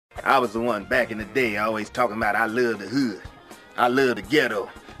I was the one back in the day always talking about I love the hood. I love the ghetto.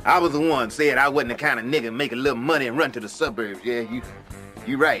 I was the one said I wasn't the kind of nigga make a little money and run to the suburbs. Yeah,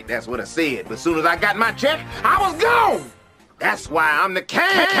 you right, that's what I said. But as soon as I got my check, I was gone. That's why I'm the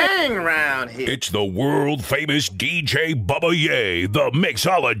king around here. It's the world-famous DJ Bubba Yae, the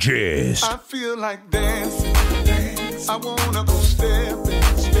mixologist. I feel like dancing, dance. I wanna go stepping,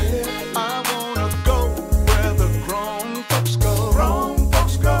 step. I wanna go where the grown folks go. Grown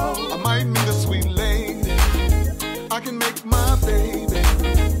folks go. I might meet a sweet lady. I can make my baby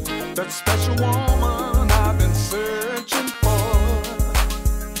that special woman I've been searching for.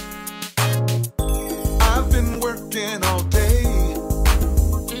 I've been working all day,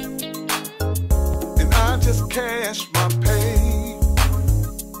 and I just cashed my pay.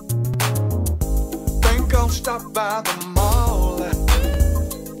 Think I'll stop by the mall,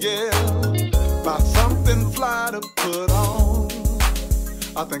 yeah, buy something fly to put on.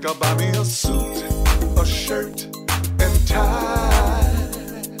 I think I'll buy me a suit, a shirt, and tie,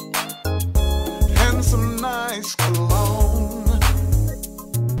 and some nice cologne.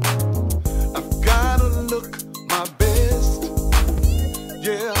 I've gotta look my best,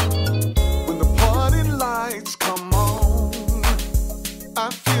 yeah, when the party lights come on. I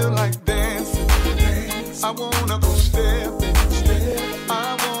feel like dancing, dance. I wanna go stepping, step.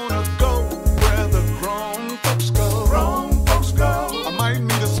 I wanna go where the grown folks go. Grown folks go. I might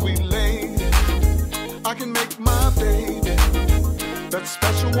meet a sweet lady. I can make my baby that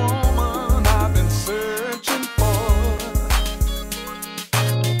special woman I've been searching for.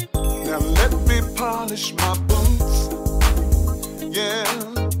 Now let me polish my boots, yeah,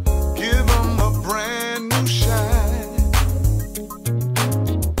 give them a brand new shine.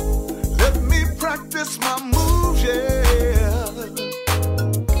 Let me practice my moves, yeah,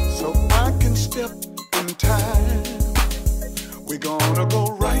 so I can step in time. We're gonna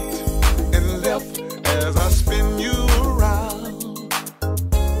go right and left as I spin you around.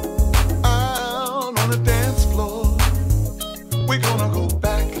 Out on the dance floor, we're gonna go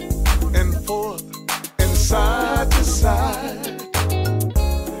back and forth and side to side.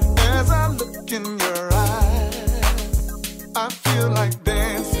 As I look in your eyes, I feel like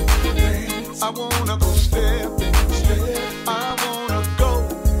dancing, dance. I wanna go stepping, step. I wanna go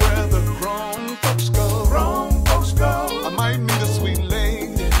where the grown folks go. Grown folks go. I might meet a sweet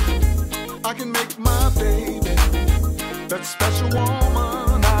lady. I can make my baby that special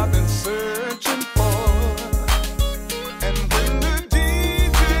woman I've been searching for. And when the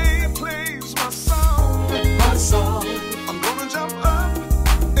DJ plays my song, I'm gonna jump up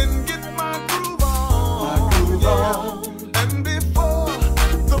and get my groove on. My groove on. And before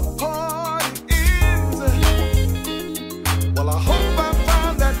the party ends, well, I hope I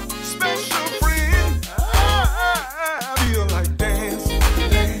find that special friend. I feel like dancing,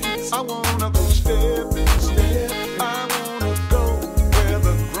 dance. I wanna go stepping, step. I wanna go where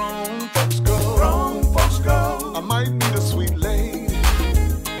the grown folks go. Grown folks go. I might meet a sweet lady.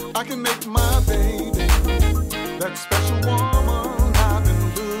 I can make my baby that special woman I've been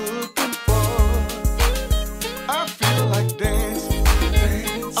looking for. I feel like dancing,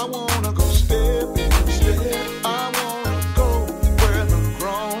 dance. I wanna go stepping, step. I wanna go where the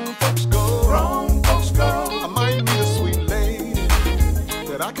grown folks go. Grown folks go. I might meet a sweet lady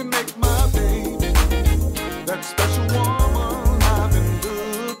that I can make my baby that special woman I've been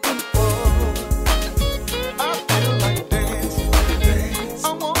looking for. I feel like dancing, dance.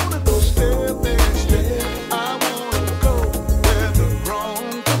 I wanna go stepping, step. I wanna go where the grown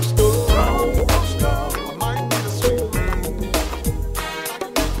folks go. Grown folks go. I might meet a sweet lady.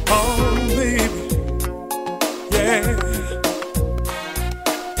 Oh, baby, yeah.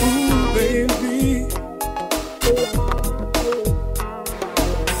 Ooh, baby.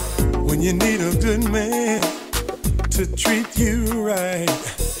 When you need a good man to treat you right,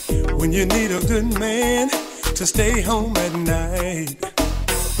 when you need a good man to stay home at night,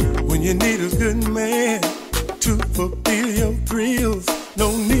 when you need a good man to fulfill your thrills,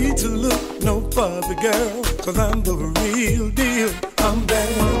 no need to look no further, girl, 'cause I'm the real deal. I'm that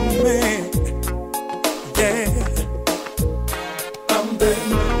man, yeah. I'm that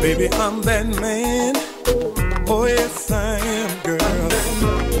man, baby, I'm that man. Oh yes, I am, girl.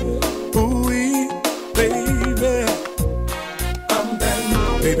 Ooh-wee, baby, I'm that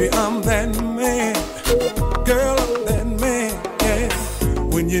man, baby, I'm that man. Girl, I'm that man, yeah.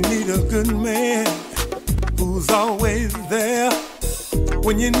 When you need a good man who's always there,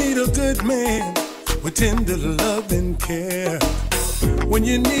 when you need a good man with tender love and care, when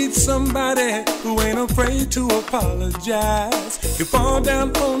you need somebody who ain't afraid to apologize, you fall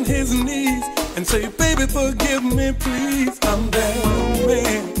down on his knees and say, baby, forgive me, please. I'm that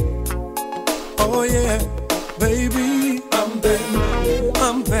man. Oh yeah, baby, I'm that man.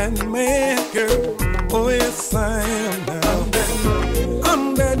 I'm that man, girl. Oh yes, I am now.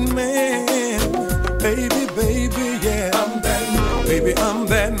 I'm that man, baby, baby, yeah. I'm that man, baby, I'm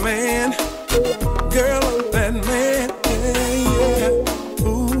that man. Girl, I'm that man, yeah, yeah.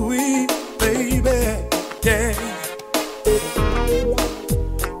 Ooh wee, baby, yeah.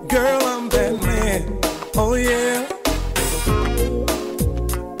 Girl, I'm that man. Oh yeah.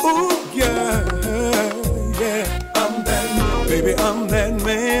 Ooh yeah, yeah. I'm that man, baby, I'm that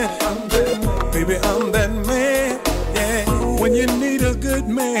man. I'm that man, baby, I'm that man. Yeah. When you need a good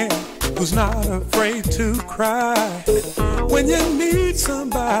man who's not afraid to cry. When you need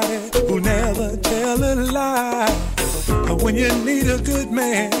somebody who never tell a lie. When you need a good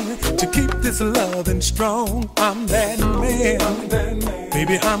man to keep this loving strong, I'm that man. I'm that man.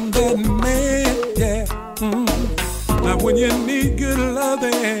 Baby, I'm that man, yeah. Now when you need good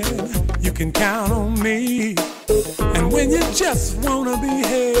loving, you can count on me. And when you just wanna be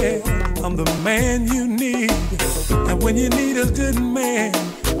here, I'm the man you need. And when you need a good man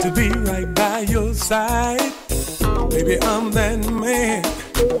to be right by your side, baby, I'm that man.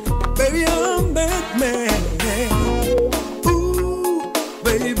 Baby, I'm that man, yeah. Ooh,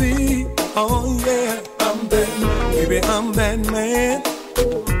 baby, oh yeah, I'm that man. Baby, I'm that man.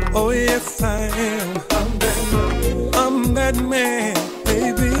 Oh yes, I am. I'm that man. I'm that man,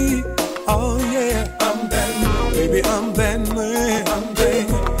 baby. Oh yeah, I'm that man. Baby, I'm that man.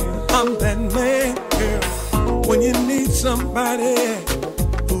 I'm that man, girl. When you need somebody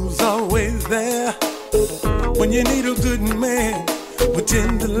who's always there. When you need a good man with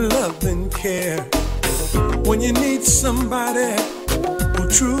tender love and care. When you need somebody who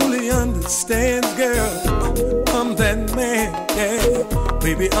truly understands, girl, I'm that man, yeah.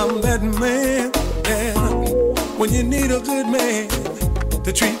 Baby, I'm that man, yeah. When you need a good man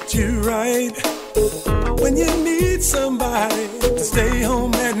to treat you right. When you need somebody to stay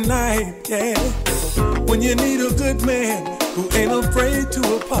home at night, yeah. When you need a good man who ain't afraid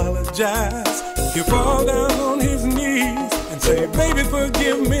to apologize. You fall down on his knees and say, baby,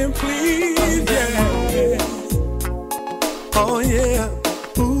 forgive me, please, yeah. Oh yeah,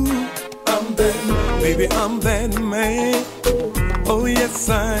 ooh, I'm that man. Baby, I'm that man. Oh yes,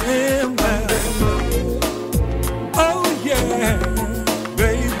 I am that. Oh yeah,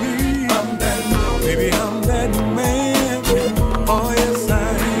 baby, I'm that man. Baby, I'm that man. Oh yes, I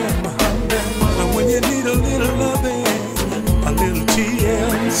am. I'm that man. And when you need a little loving, a little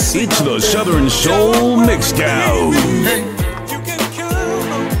TLC. It's the Southern Soul Mixdown. Hey, you can count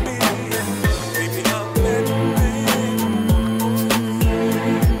on me. Baby, I'm that man.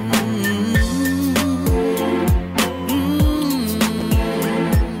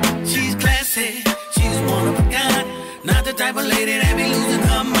 She's classy, she's one of a kind. Not the type of lady that be losing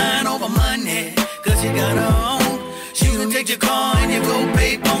her mind over money. Cause she got her own. She can take your car and you go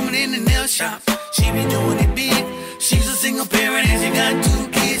pay phone in the nail shop. She be doing it big. She's a single parent and she got 2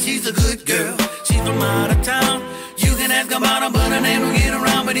 kids. She's a good girl. She's from out of town. You can ask about her, but her name don't get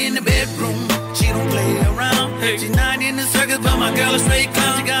around. But in the bedroom, she don't play around. Hey. She's not in the circus, but my girl is straight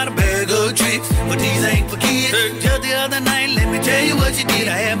clown. She got a bag of tricks, but these ain't for kids. Hey. Just the other night, let me tell you what she did.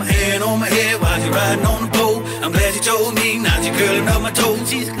 I had my hand on my head while she riding on the pole. I'm glad she told me, now she curling up my toes.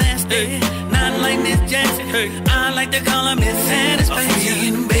 She's nasty, not like Miss Jackson. Hey. I like to call her Miss Satisfaction. A freak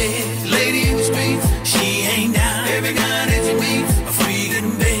in the bed, lady in the streets. She ain't down. Every guy that she meets, a freak in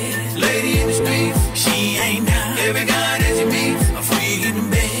the bed, lady in the streets. She ain't down. Every guy that she meets, a freak in the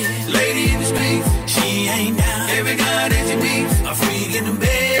bed, lady in the streets. She ain't down. Every guy that she meets, a freak in the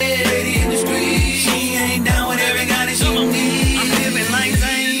bed, lady in the streets. She ain't down with every guy that she meets. I'm living like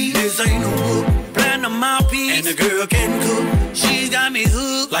Zane. This ain't no book. Platinum mouthpiece, and the girl can cook. She's got me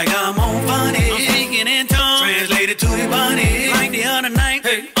hooked like I'm on funny. I'm speaking in tongues, translated to the bunny. Like the other night,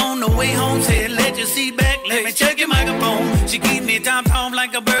 hey. On the way home, said let your seat back, let me check your microphone. She keep me topped off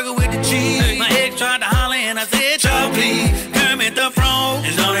like a burger with the cheese. Hey. My ex tried to holler and I said, child please. Kermit the Frog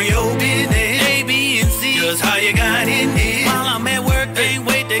is none of your business. A, B, and C, just how you got in there. While I'm at work, can't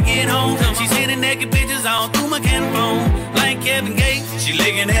wait to get home. She sending naked pictures all through my can phone. Like Kevin Gates, she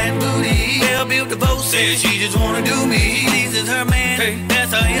licking that booty. Well-built divorce, said she just wanna do me. Pleases her man, hey.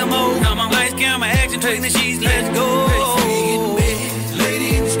 That's her M.O. Come on, lights, camera, action, between the sheets, let's go. Hey. Freak in the bed,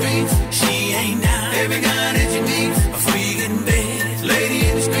 lady in the streets. She ain't down. Every guy that you meet, a freak in the bed, lady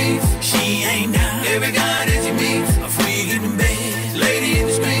in the streets. She ain't down. Every guy that you meet, a freak in the bed, lady in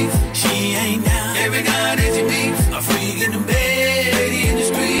the streets. She ain't down. Every guy that you meet, a freak in the bed, lady in the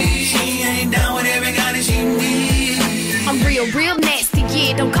streets. She ain't down with every guy that she needs. I'm real nasty,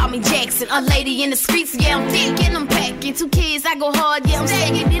 yeah, don't call me Jackson. A lady in the streets, yeah, I'm thick and I'm packing. 2 kids, I go hard, yeah, I'm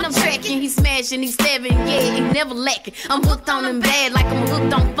stacking, then I'm tracking. He smashed education, he's 7, yeah, he never lacking. I'm hooked on him bad like I'm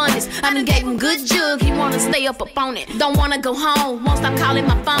hooked on funnies. I done gave him good jug, he wanna stay up on it. Don't wanna go home, won't stop calling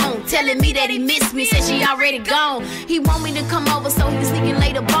my phone, telling me that he missed me, said she already gone. He want me to come over so he can sneak and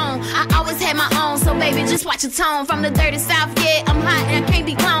lay the bone. I always had my own, so baby, just watch your tone. From the dirty south, yeah, I'm hot and I can't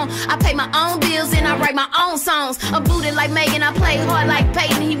be cloned. I pay my own bills and I write my own songs. A booty like Megan, I play hard like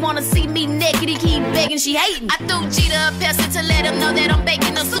Peyton. He wanna see me naked, he keep begging, she hating. I threw Cheetah a Pepsi to let him know that I'm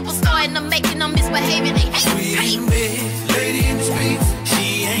baking a superstar and I'm making them misbehaving. They hate me. Free in bed, lady in the streets.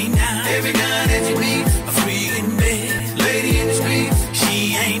 She ain't now every guy that you meet. A free in bed, lady in the streets.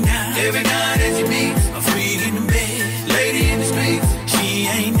 She ain't now every guy that you meet. A free in bed, lady in the streets. She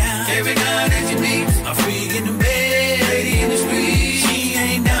ain't now every guy that you meet. A free in bed, lady in the streets. She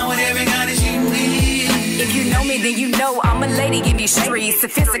ain't down with every guy that she needs. If you know me, then you know I'm a lady in these streets.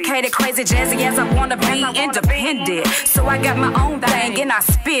 Sophisticated, crazy, jazzy as I wanna be, independent. So I got my own thing and I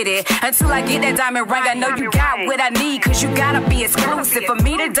spit it. Until I get that diamond ring, I know you got what I need. Cause you gotta be exclusive. For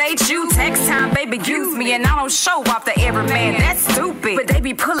me to date you, text time, baby, use me. And I don't show off to every man, that's stupid. But they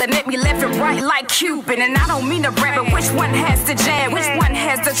be pulling at me left and right like Cupid. And I don't mean to brag, but which one has the jag? Which one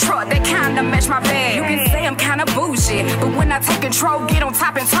has the truck? They kinda match my bag. You can say I'm kinda bougie, but when I take control, get on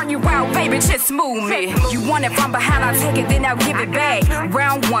top and turn you out, baby, just smooth me. You want it from behind, I'll take it, then I'll give it back.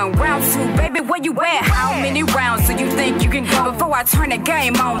 Round 1, round 2, baby, where you at? How many rounds do you think you can go before I turn the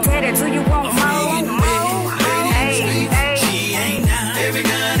game on? Daddy, do you want more? She ain't now every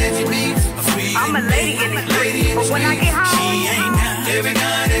guy that you meet. I'm a lady in the street, but when I get home, she ain't now every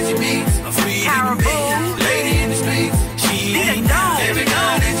guy that you meet. A free lady in the street. She ain't now every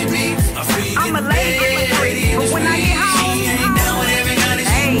guy that you meet. A free I'm a lady in the street, but when I get home, she ain't down with every guy that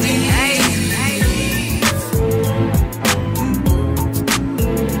she needs.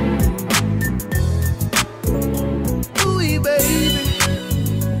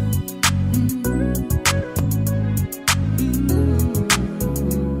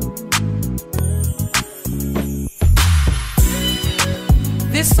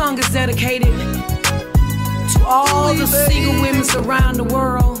 This song is dedicated to all the single women around the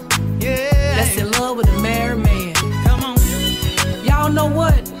world that's in love with a married man. Come on. Y'all know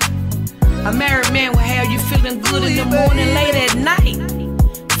what? A married man will have you feeling good in the morning, late at night.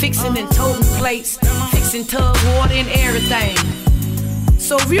 Fixing and toting plates, fixing tub water and everything.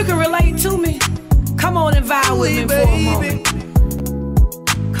 So if you can relate to me, come on and vibe with me for a moment.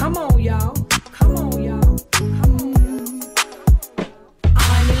 Come on, y'all. Come on, y'all.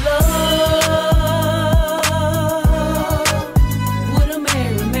 I'm in love with a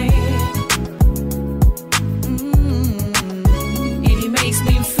married man. And he makes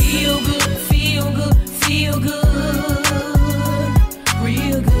me feel good, feel good, feel good,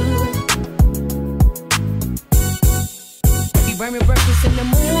 real good. He bring me breakfast in the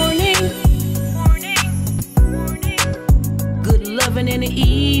morning, good loving in the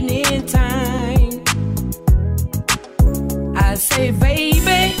evening time. I say,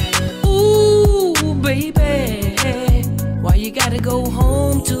 baby, ooh, baby, why you gotta go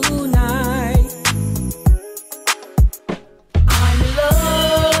home tonight? I'm in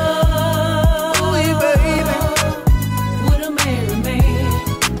love with a married man.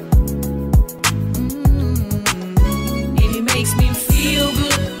 And he makes me feel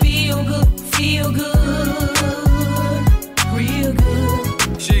good, feel good, feel good, real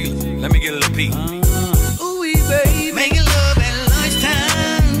good. Sheila, let me get a little peek. Making love at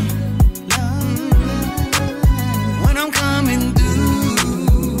lunchtime. When I'm coming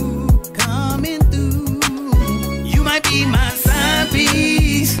through, you might be my side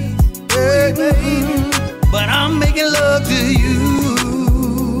piece, but I'm making love to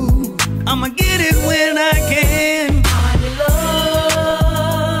you. I'ma get it when I can. I'm in love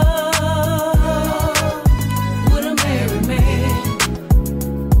with a married man.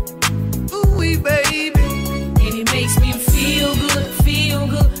 Ooh, baby. And he makes me feel good, feel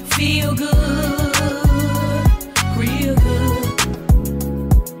good, feel good, real good.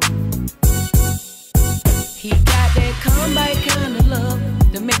 He got that comeback kind of love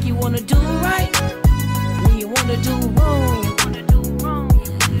to make you wanna do right when you wanna do wrong.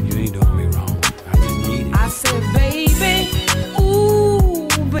 You ain't doing me wrong. I just need it. I said, baby, ooh,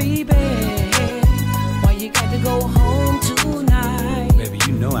 baby, why you got to go home tonight? Baby,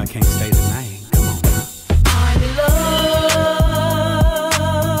 you know I can't stay tonight. Come on now. I'm in love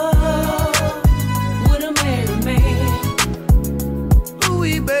with a married man. Ooh,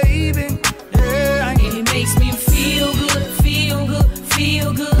 baby. Yeah, And he makes me feel good, feel good,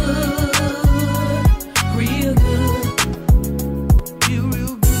 feel good, real good.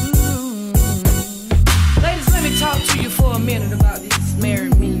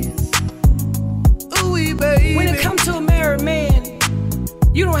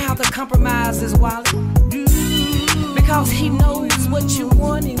 how to compromise this wallet. Because he knows what you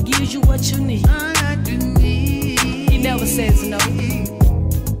want and gives you what you need. He never says no.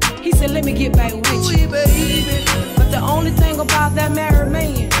 He said, let me get back with you. But the only thing about that married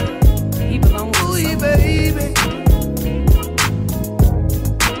man, he belongs to somebody.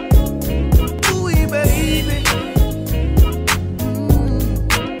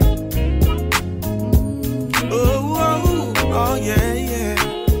 Oh yeah, yeah.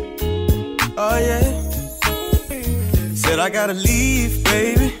 Oh yeah. Said I gotta leave,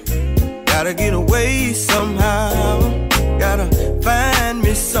 baby. Gotta get away somehow. Gotta find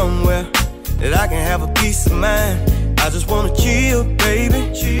me somewhere that I can have a peace of mind. I just wanna chill, baby.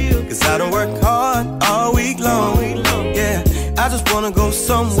 Cause I done worked hard all week long. Yeah, I just wanna go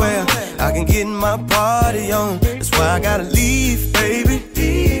somewhere I can get my party on. That's why I gotta leave, baby.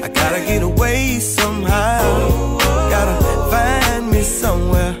 I gotta get away somehow. Gotta find me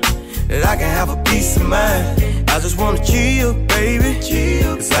somewhere that I can have a peace of mind. I just wanna chill, baby.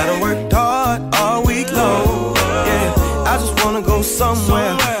 Cause I done worked hard all week long. Yeah, I just wanna go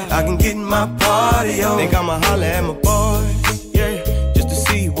somewhere I can get my party on. Think I'ma holler at my boys, yeah, just to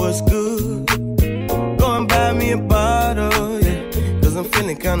see what's good. Go and buy me a bottle, yeah, cause I'm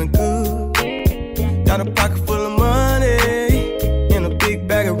feeling kinda good. Got a pocket full of money and a big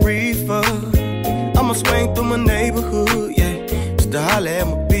bag of reefer. I'ma swing through my neighborhood, yeah, just to holler at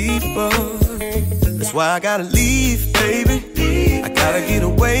my people. That's why I gotta leave, baby. I gotta get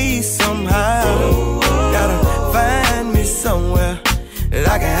away somehow. Gotta find me somewhere that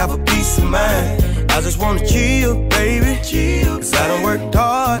I can have a peace of mind. I just wanna chill, baby. Cause I done worked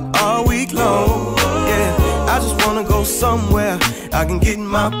hard all week long. Yeah, I just wanna go somewhere I can get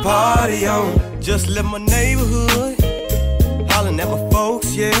my party on. Just left my neighborhood, hollering at my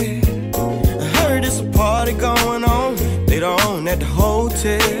folks, yeah. I heard there's a party going on later on at the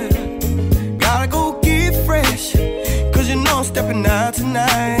hotel. Gotta go get fresh, cause you know I'm stepping out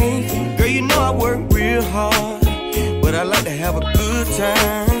tonight. Girl, you know I work real hard, but I like to have a good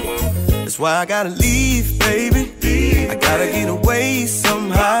time. That's why I gotta leave, baby. I gotta get away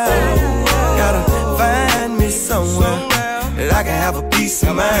somehow. Gotta find me somewhere that I can have a peace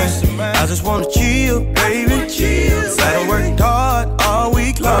of mind. I just wanna chill, baby. Cause I done worked hard all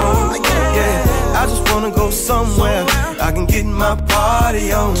week long. Yeah, I just wanna go somewhere I can get my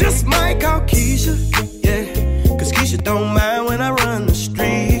party on. Just might call Keisha, yeah, cause Keisha don't mind when I run the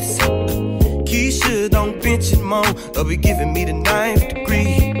streets. Keisha don't pinch it more, or be giving me the 9th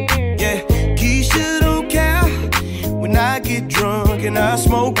degree. Yeah, Keisha don't care when I get drunk and I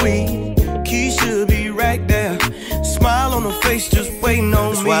smoke weed. Keisha be right there, smile on her face, just waiting on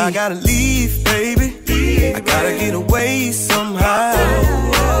me. That's why I gotta leave, baby. I gotta get away somehow.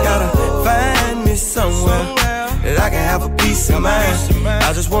 Gotta find me somewhere that I can have a peace of mind.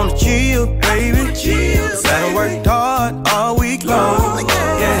 I just wanna chill, baby. Cause I done worked hard all week long.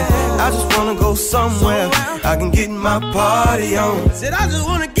 Yeah, I just wanna go somewhere I can get my party on. Said I just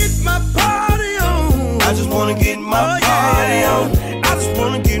wanna get my party on. I just wanna get my party on. I just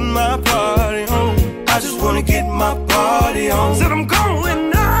wanna get my party on. I just wanna get my party on. Said I'm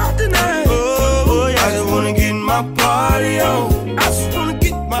going out tonight. Oh, yeah. I just wanna get my party on. I just wanna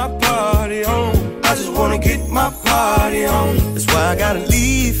get my party on. I just wanna get my party on. That's why I gotta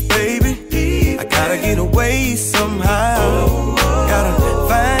leave, baby. I gotta get away somehow. Gotta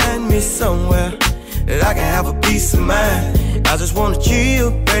find me somewhere that I can have a peace of mind. I just wanna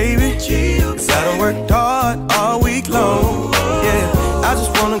chill, baby. Cause I done worked hard all week long. Yeah, I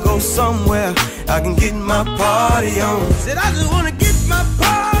just wanna go somewhere I can get my party on. Said I just wanna get my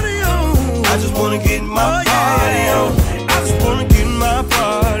party on. I just wanna get my party on. I just wanna get my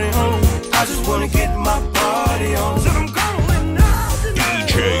party on. I just wanna get my party on. Said I'm going out tonight.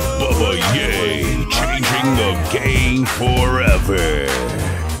 DJ Bubba Yae, changing the game forever.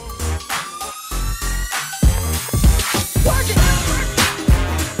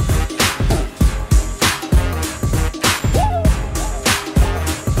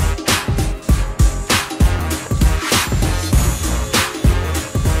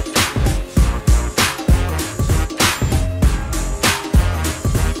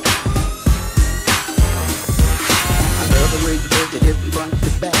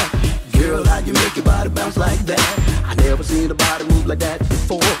 Like that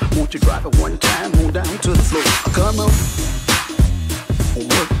before, won't you drive it one time, on down to the floor? Come on,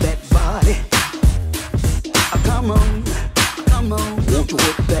 work that body. Come on, won't you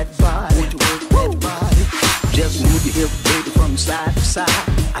work that body? Won't you work that body? Just move your hip, baby, from side to side.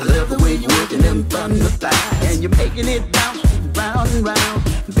 I love the way you're working them thunder thighs, and you're making it bounce round and round.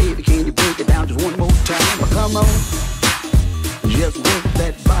 Baby, can you break it down just one more time? Come on, just work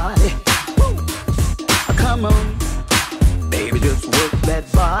that body. Come on, baby, just work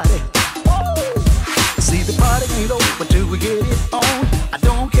that body. See, the party ain't over till we get it on. I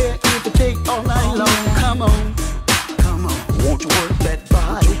don't care if it take all night long. Come on, won't you work that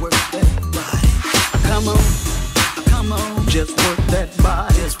body? Come on, just work that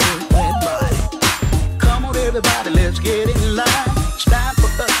body. Come on, everybody, let's get in line. It's time for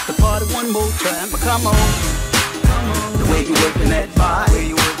us to party one more time. But come on, the way you working that body,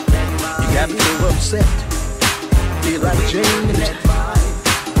 you got me so upset. Feel like Jane in that body,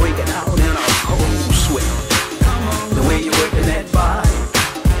 breaking out in a cold sweat. The way you working that body,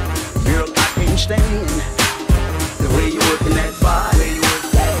 girl, I can't stand. The way you working that body,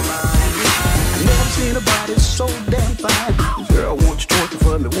 I never seen a body so damn fine. Girl, won't you twerk it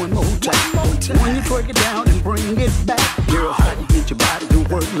for me one more time? When you twerk it down and bring it back, girl, how you get your body to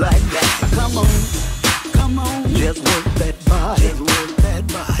work like that? Come on, just work that body.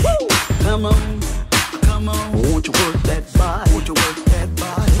 Woo! Come on, won't you work that body?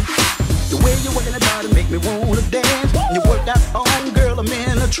 The way you working that body make me wanna dance. You work that on, girl, I'm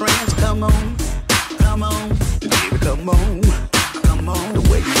in a trance. Come on, baby, come on. The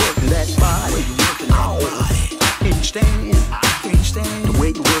way you working that body, I can't stand. The way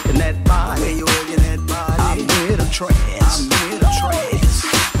you working that body, I'm in a trance.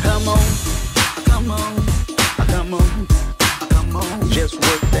 Come on, just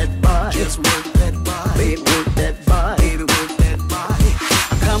work that body. Baby, work that body.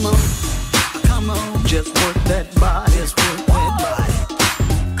 Come on, just work that body.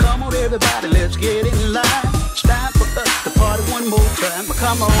 Come on, everybody, let's get in line. It's time for us to party one more time.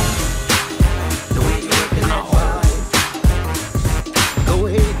 Come on, the way you working that body. Go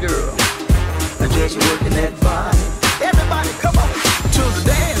ahead, girl, just working that body. Everybody, come on to the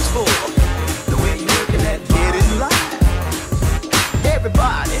dance floor. The way you working that body. Get in line.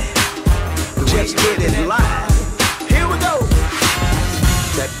 Everybody, just get in line. Here we go.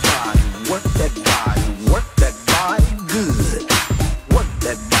 That body, work that body, good. Work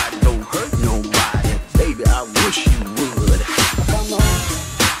that body, don't hurt nobody. Baby, I wish you would.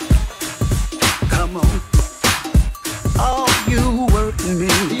 Come on. Oh, you working me.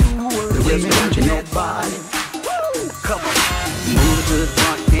 The way you working that body. Come on. Move it to the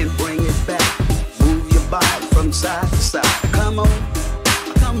front and bring it back. Move your body from side to side. Come on.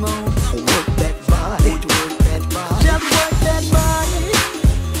 Work that body. Just work that body.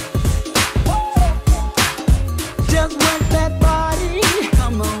 Just work that body.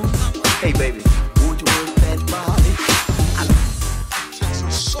 Come on. Hey, baby, won't you work that body?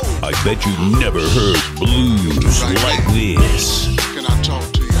 I bet you never heard blues like this. Can I talk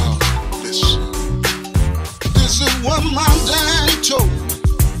to y'all? Listen. This is what my daddy told me.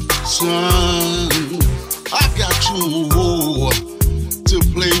 Son, I got you to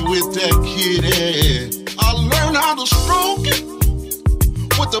play with that kitty. I learned how to stroke it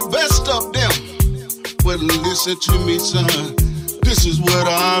with the best of them. But listen to me, son, this is what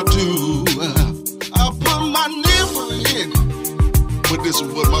I do. I put my nipple in it. But this is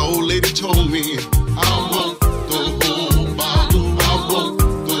what my old lady told me. I want the whole bottle. I want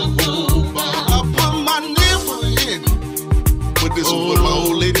the whole bottle. I put my nipple in it. But this is what my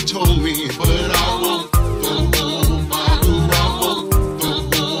old lady told me. But I want the whole bottle. I want the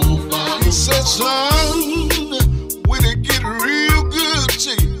whole bottle. He said, son, when it get real good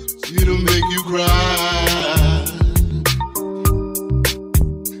to you, it'll make you cry.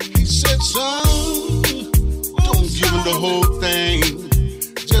 He said, son, don't give him the whole thing.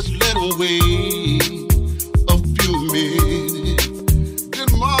 Just let him wait a few minutes. Then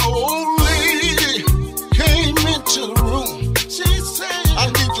my old lady came into the room. She said, I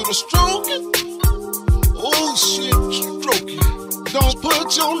need you to stroke it. Oh shit, stroke it. Don't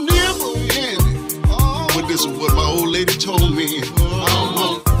put your nipple in it. But this is what my old lady told me. I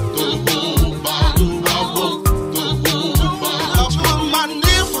want the whole bottle. I want the whole bottle. I put my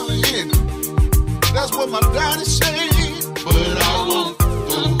nipple in it. That's what my daddy said. But I want the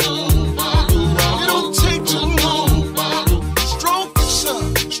whole bottle. It don't take too long. Stroke it, son.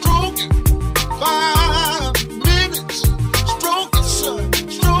 Stroke it. 5 minutes. Stroke it, son.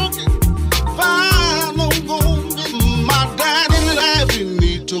 Stroke it. 5 no more. My daddy laughing.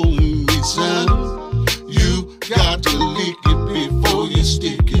 He told me, son, you got to lick it before you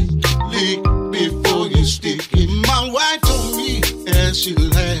stick it. Lick before you stick it. My wife told me as she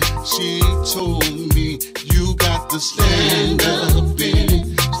laughed. She told me you got to stand up in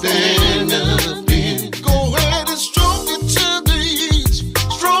it. Stand up in it. Go ahead and stroke it to the east.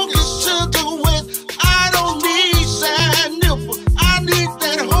 Stroke it to the west. I don't need that nipple. I need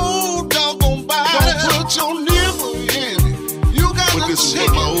that whole doggone body. Don't put your nipple in it. You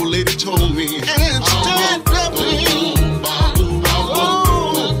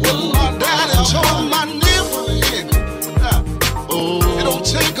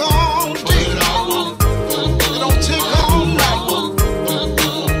take all day. It don't take all night.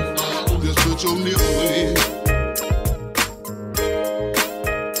 Just put your nipple in.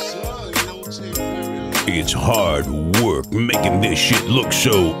 It's hard work making this shit look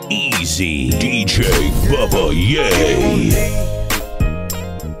so easy. DJ Bubba Yae.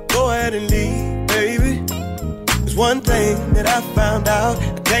 Go ahead and leave, baby. There's one thing that I found out.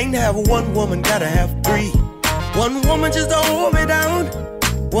 I can't have one woman, gotta have three. One woman just to hold me down.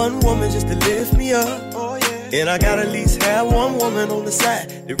 One woman just to lift me up. Oh, yeah. And I gotta at least have one woman on the side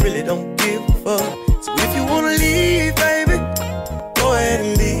that really don't give a fuck. So if you wanna leave, baby, go ahead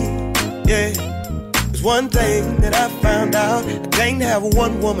and leave, yeah. There's one thing that I found out. I can't have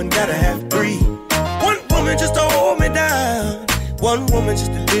one woman, gotta have three. One woman just to hold me down. One woman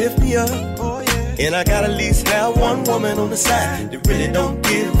just to lift me up. Oh, yeah. And I gotta at least have one woman on the side that really don't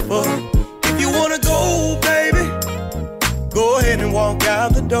give a fuck. If you wanna go, baby, go ahead and walk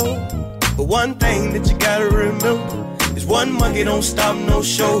out the door. But one thing that you gotta remember is one monkey don't stop no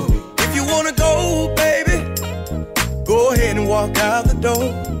show. If you wanna go, baby, go ahead and walk out the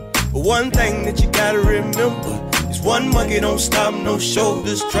door. But one thing that you gotta remember is one monkey don't stop no show.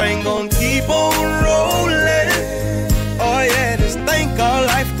 This train gon' keep on rolling. Oh yeah, just think our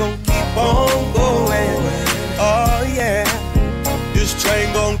life gon' keep on going. Oh yeah, this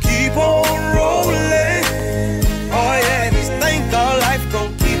train gon' keep on rolling. Oh yeah, just think our life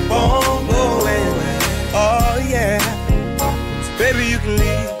gon' keep on going. Oh yeah, so baby you can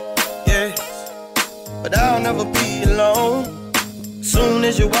leave, yeah, but I'll never be alone. Soon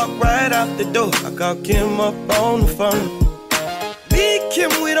as you walk right out the door, I call Kim up on the phone. Me and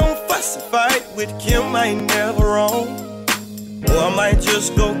Kim, we don't fuss and fight. With Kim, I ain't never wrong. Or I might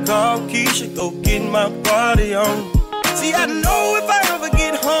just go call Keisha, go get my party on. See, I know if I ever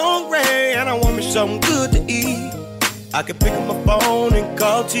get hungry and I want me something good to eat, I can pick up my phone and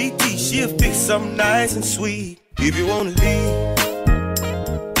call TT. She'll fix something nice and sweet. If you wanna leave,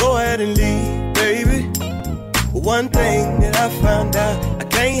 go ahead and leave, baby. But one thing that I found out, I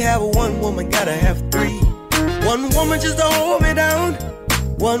can't have one woman, gotta have three. One woman just to hold me down.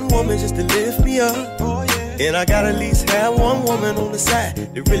 One woman just to lift me up. Oh, yeah. And I gotta at least have one woman on the side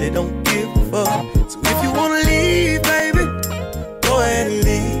that really don't give a fuck. So if you wanna leave, baby, go ahead and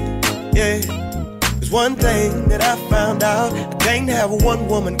leave, yeah. There's one thing that I found out, I can't have one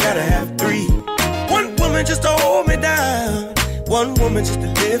woman, gotta have three. One woman just to hold me down. One woman just to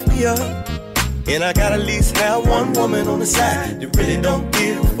lift me up. And I gotta at least have one woman on the side that really don't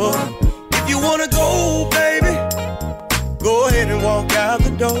give a fuck. If you wanna go, baby, go ahead and walk out the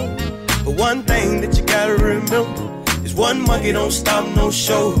door. But one thing that you gotta remember is one monkey don't stop no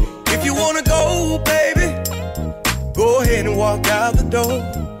show. If you wanna go, baby, go ahead and walk out the door.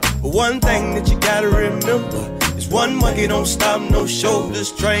 But one thing that you gotta remember is one monkey don't stop no show.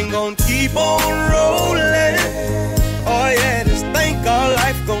 This train gon' keep on rolling. Oh yeah, just think our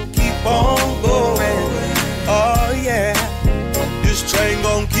life gon' keep on going. Oh yeah, this train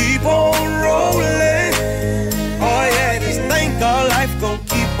gon' keep on rolling. Oh yeah, just think our life gon'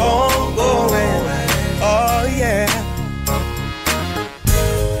 keep on going. Oh yeah.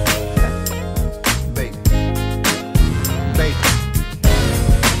 Baby, baby,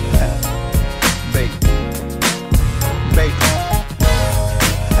 baby, baby, baby,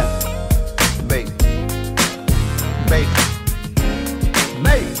 baby, baby.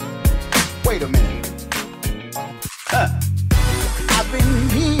 Wait a minute. I've been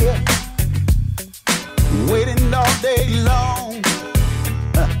here waiting all day long.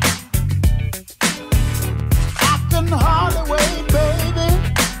 I can hardly wait, baby,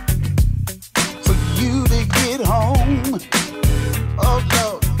 for you to get home. Oh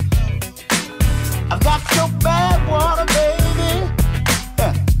Lord, I've got your bad water, baby,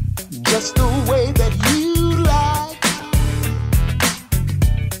 just the way that you like.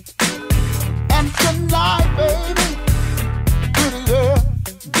 And tonight, baby, pretty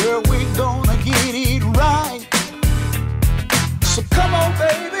girl, we gonna get it right. So come on,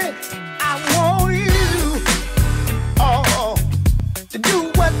 baby, I want you, oh, to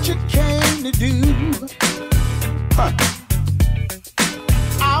do what you came to do.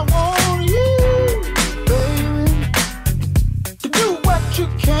 I want you, baby, to do what you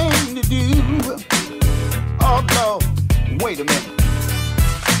came to do. Oh Lord, wait a minute.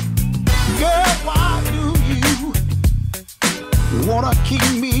 Girl, why do you wanna keep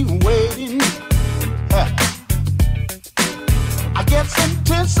me waiting? I guess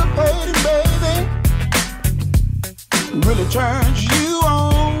anticipating, baby, really turns you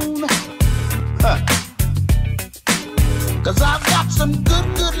on. 'Cause I've got some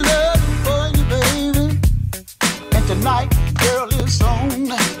good love for you, baby. And tonight, girl, it's on.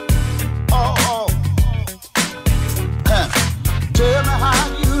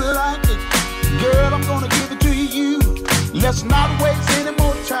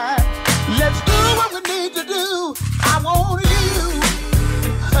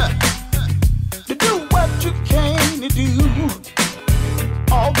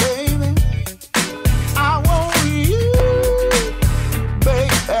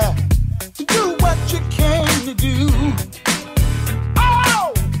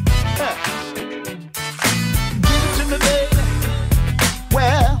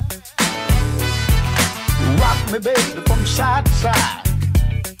 side.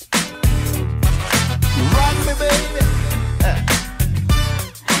 Rock me, baby.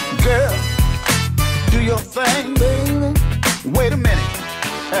 Girl, do your thing, baby. Wait a minute.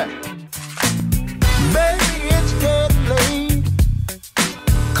 Baby, it's getting late.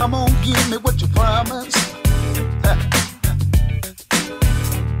 Come on, give me what you promised.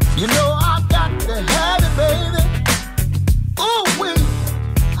 You know I got to have it, baby. Ooh, wee,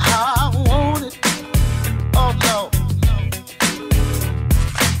 how I want it. Oh, no.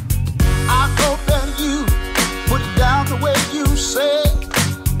 I hope that you put it down the way you said.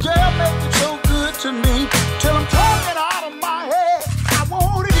 Girl, make it so good to me till I'm talking out of my head. I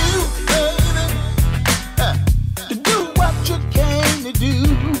wanted you, baby, to do what you came to do.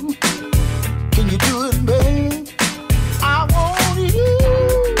 Can you do it, baby? I wanted you,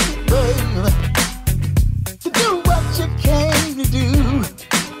 baby, to do what you came to do.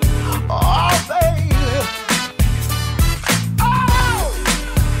 Oh, baby. Oh,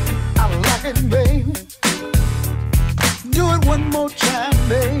 I like it, baby. Do it one more time,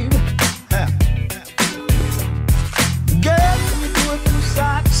 baby. Girl, can you do it from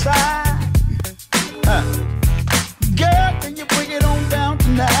side to side? Girl, can you bring it on down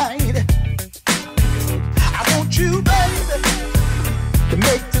tonight? I want you, baby, to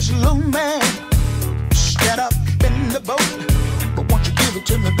make this little man stand up in the boat. But won't you give it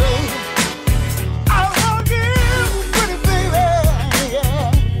to me, baby? I want you, pretty baby,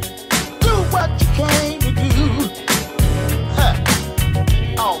 yeah. Do what you came to do.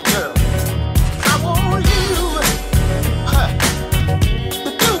 Oh, girl, I want you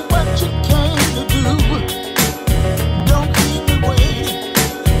to do what you came to do. Don't keep me waiting.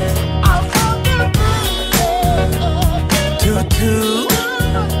 I want you, baby,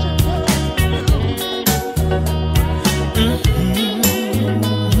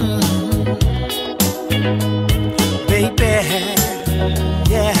 Baby,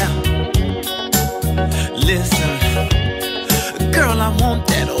 yeah. Listen, girl, I want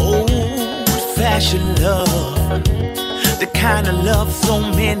that old-fashioned love, the kind of love so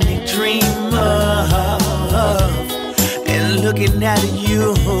many dream of. And looking at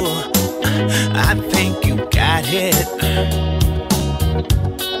you, I think you got it.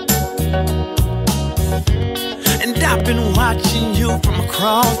 And I've been watching you from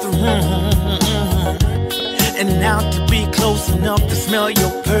across the room, and now to be close enough to smell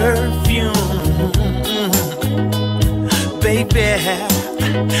your perfume. Baby,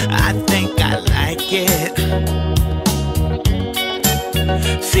 I think I like it.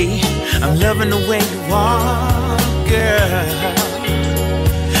 See, I'm loving the way you are, girl,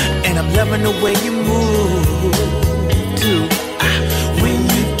 and I'm loving the way you move too. When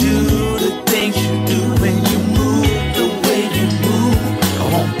you do the things you do, when you move the way you move, I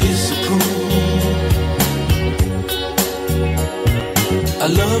won't disapprove. I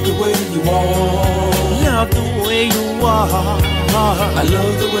love the way you are. Love the way you are. I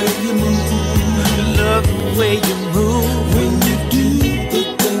love the way you move. Love the way you move. When you do the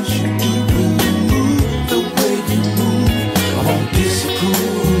things you do, when you move the way you move, I won't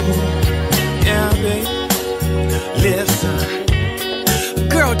disapprove. Yeah, baby. Listen,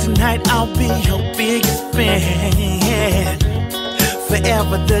 girl, tonight I'll be your biggest fan.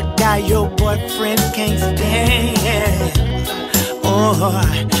 Forever the guy your boyfriend can't stand. Oh,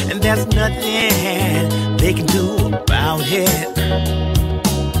 and there's nothing they can do about it.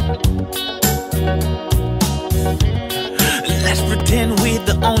 Let's pretend we're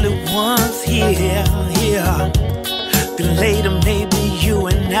the only ones here. Then later maybe you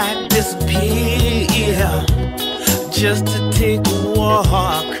and I disappear, just to take a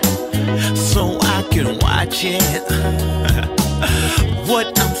walk so I can watch it.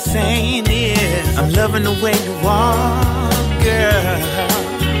 What I'm saying is, I'm loving the way you are, girl,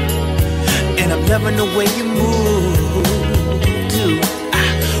 and I'm loving the way you move too.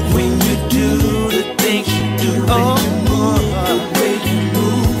 When you do the things you do, when you move the way you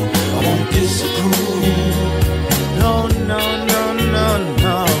move, I won't disapprove. No, no, no, no,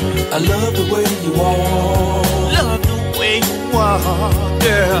 no. I love the way you are. Love the way you are,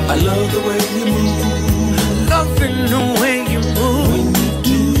 girl. I love the way you move. Loving the way you move. When you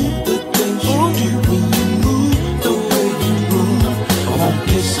do the things you do, when you move the way you move, I won't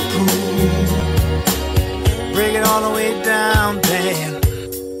disapprove. Break it all the way down, man.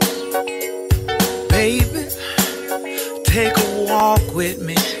 Baby, take a walk with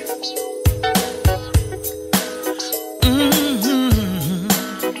me.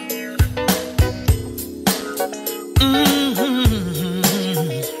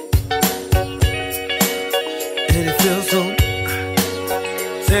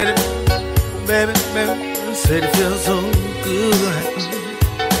 Said it feels so good.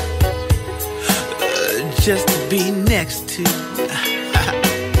 just to be next to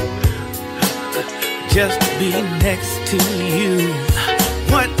just to be next to you.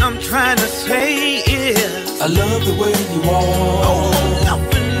 What I'm trying to say is, I love the way you walk. Oh, I'm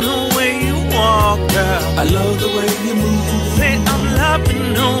loving the way you walk, girl. I love the way you move. Say I'm loving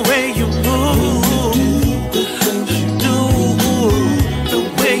the way you move. Do the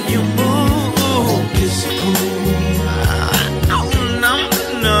way you move.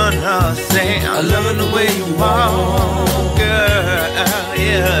 No. Say I'm loving the way you walk, girl.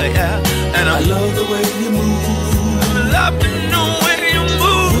 Yeah. And I love the way you move. I'm loving the way you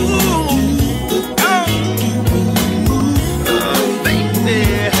move. Baby,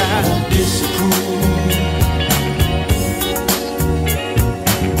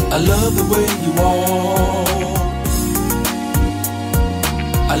 I love the way you walk.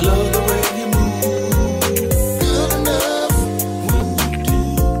 I love the way you move. Good enough. When you do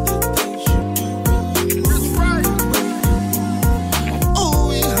the things you do, It's right.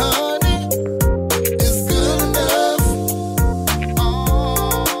 Ooh, honey, it's good enough. Oh,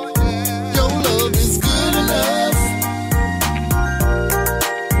 yeah. Your love is good enough.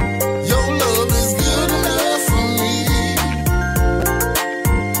 Your love is good enough for me.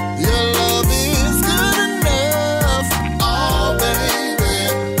 Your love is good enough. Oh, baby.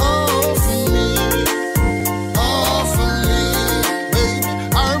 Oh, for me. Oh, for me. Baby,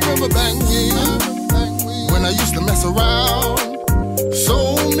 I remember back when I used to mess around. So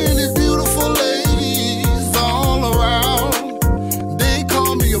many beautiful ladies all around. They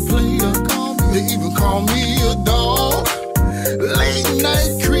call me a player. They even call me a dog. Late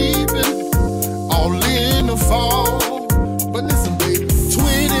night creeping, all in the fall. But listen, baby,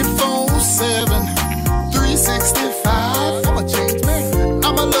 24/7, 365. I'm a changed man.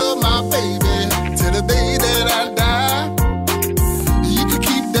 I'ma love my baby till the day that I die. You can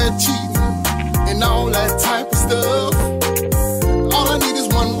keep that cheating and all that type of stuff. All I need is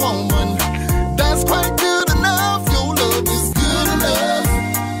one woman. That's quite good enough. Your love is good enough.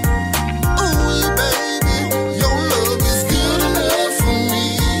 Ooh, baby, your love is good enough for me.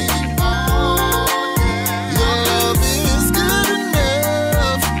 Oh, your love is good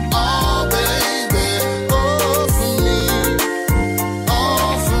enough. Oh, baby, oh, for me.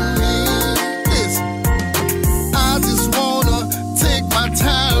 Oh, for me. Listen, I just wanna take my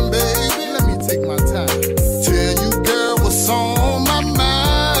time, baby. Let me take my time. Tell you, girl, what's on my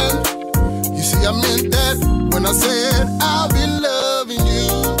mind. You see, I meant that when I said I'll be loving you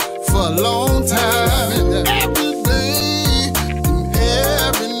for a long time. Every day and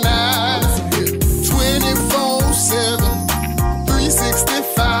every night. 24/7,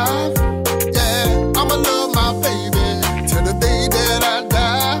 365. Yeah, I'ma love my baby till the day that I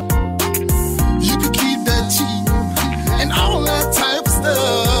die. You can keep that cheating and all that type of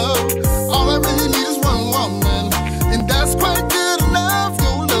stuff. All I really need is one woman, and that's quite good enough.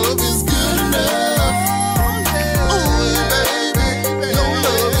 Your love is good enough. Ooh, baby, your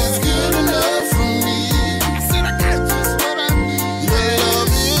love is good enough for me. Said I got just what I need. Your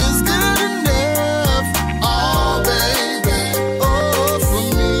love is good enough. Oh, baby, oh, for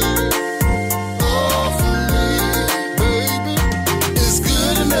me. Oh, for me, baby, it's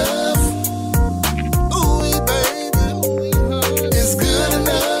good enough. Ooh, baby, it's good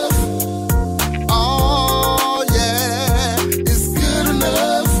enough. Oh, yeah, it's good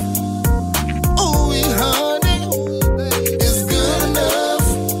enough. Ooh, honey, it's good enough.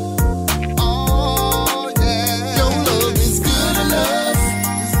 Oh, yeah, your love is good enough.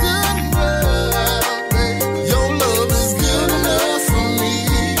 It's good enough, baby. Your love is good enough for me.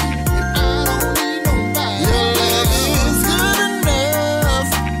 And I don't need nobody. Your love is good enough.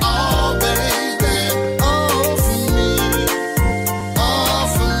 Oh, baby, oh, for me. Oh,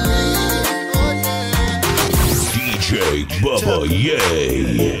 for me. Oh, yeah. DJ Bubba Yae.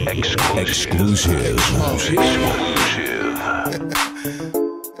 Exclusive. She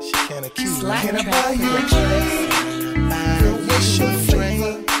kinda cute. Can I buy you a drink? Girl, what's your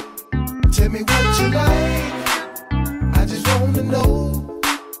flavor? Tell me what you like. I just wanna know.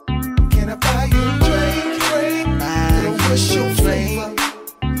 Can I buy you a drink? Girl, what's your flavor?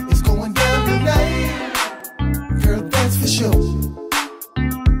 It's going down tonight. Girl, that's for sure.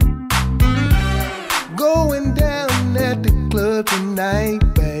 Going down at the club tonight,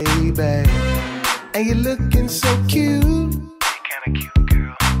 baby. And you're looking so cute.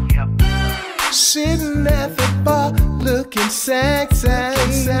 Sitting at the bar, looking sexy.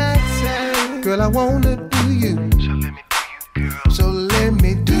 Girl, I wanna do you. So let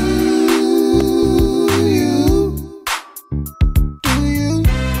me do you. Do you.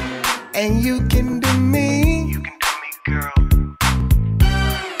 And you can do me.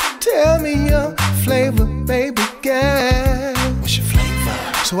 Tell me your flavor,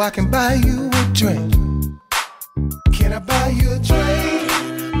 I can buy you a drink. Can I buy you a drink?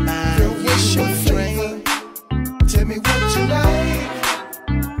 Girl, what's your flavor? Tell me what you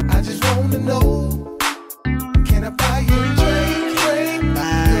like. I just wanna know. Can I buy you a drink?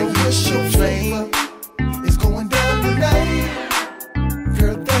 Girl, what's your flavor? It's going down tonight.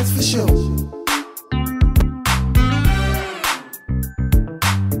 Girl, that's for sure.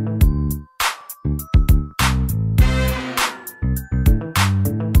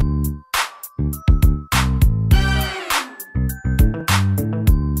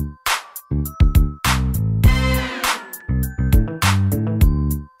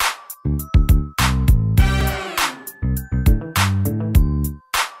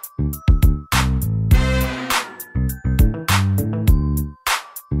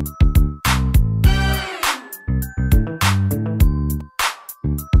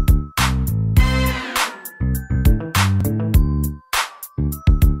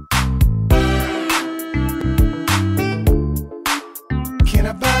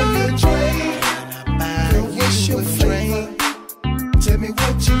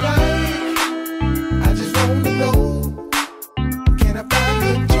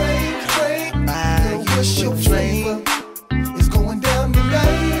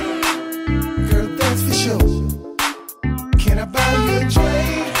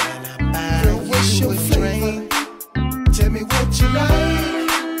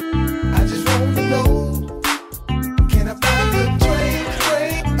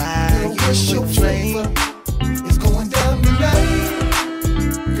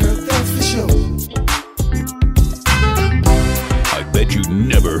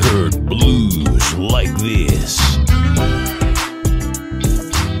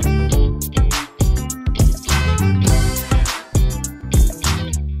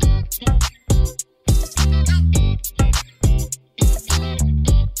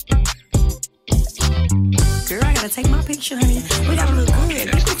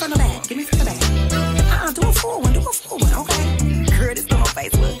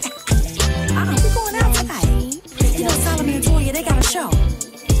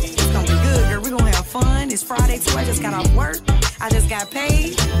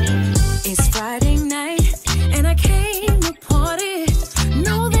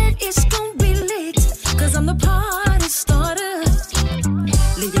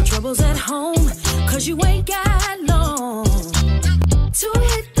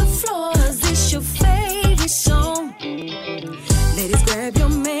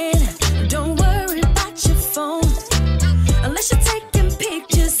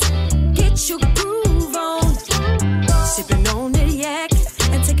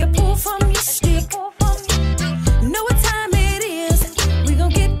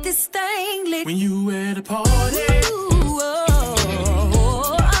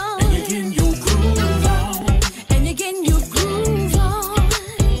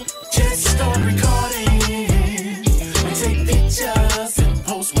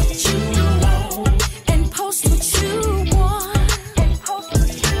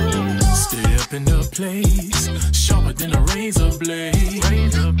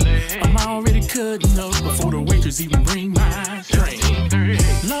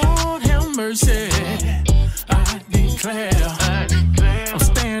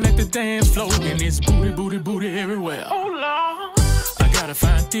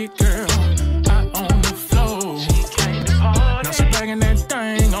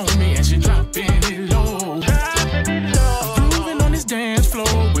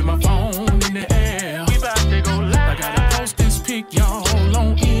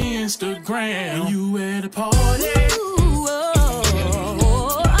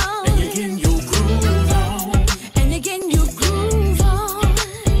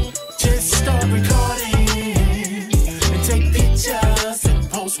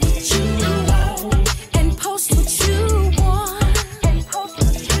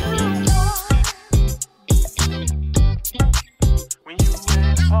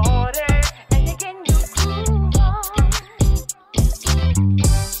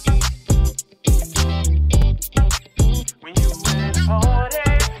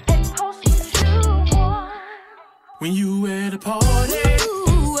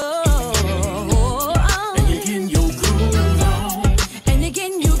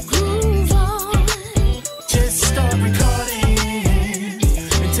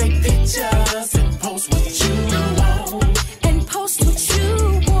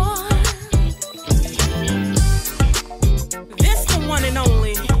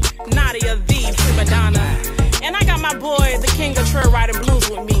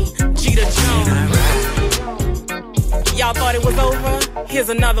 Here's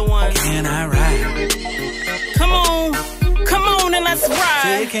another one. Can I ride? Come on and let's ride.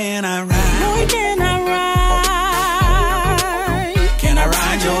 Say, can I ride? Boy, can I ride? Can I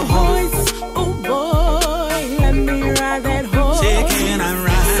ride your horse? Oh boy, let me ride that horse. Say, can I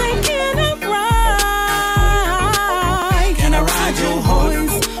ride? Say, can I ride? Can I ride your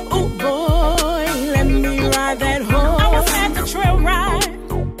horse? Oh boy, let me ride that horse. I was at the trail ride,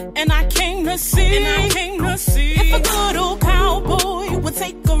 and I came to see if a good old cowboy would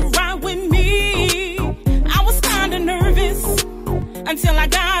take a ride with me. I was kinda nervous until I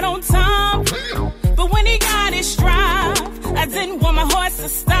got on top, but when he got his stride, I didn't want my horse to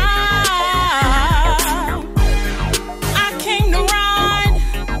stop. I came to ride,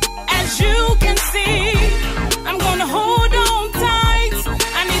 as you can see. I'm gonna hold on tight.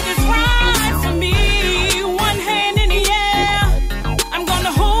 I need this ride for me. One hand in the air, I'm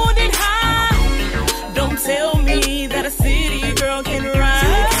gonna hold it high. Don't tell me that a city girl can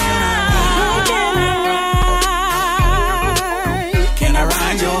ride. Can I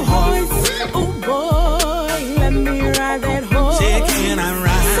ride your horse? Oh boy, let me ride that horse. Say, can I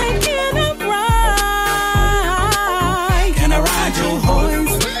ride? Say, can I ride? Can I ride your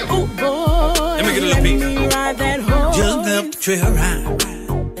horse? Oh boy, Let me get a little piece. me ride that horse. Just left the trail ride,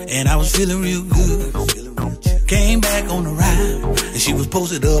 and I was feeling real good. Came back on the ride, and she was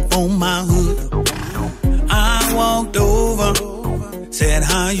posted up on my hood. I walked over, said,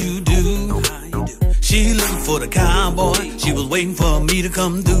 how you do? She looking for the cowboy, she was waiting for me to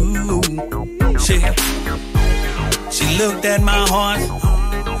come through. She looked at my horse,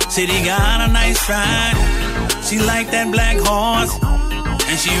 said he got a nice stride. She liked that black horse,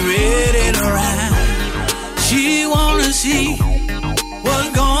 and she ready to ride. She wanna see what's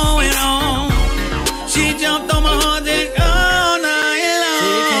going on. She jumped on my horse and all night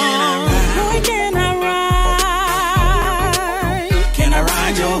long. Boy, can I ride? Can I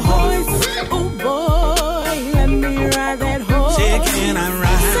ride your horse? Oh boy, let me ride that horse. Say, can I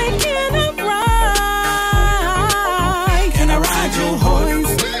ride? Say, can I ride? Can I ride your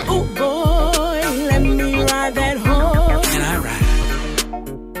horse? Oh boy, let me ride that horse. Can I ride?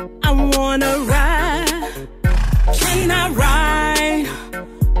 I wanna ride. Can I ride?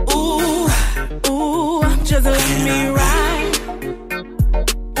 Ooh, ooh, just let me ride.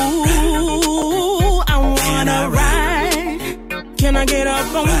 Ooh, I wanna ride. Can I get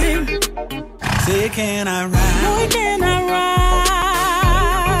up on it? Say, can I ride? Boy, can I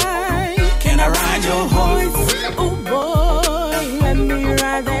ride? Can I ride your horse? Oh boy, let me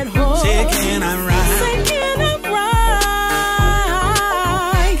ride that horse. Say, can I ride? Say, can I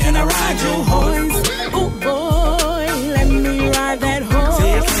ride? Can I ride your horse? Oh boy, let me ride that horse.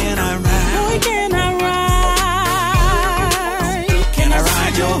 Say, can I ride? Boy, can I ride? Can I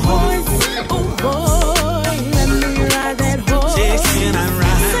ride your horse? Oh boy, let me ride that horse. Say, can I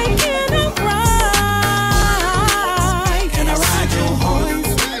ride? Say, can I ride? Can I ride your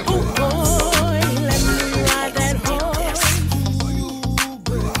horse? Oh boy, let me ride that horse.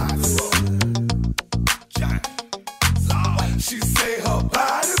 She say her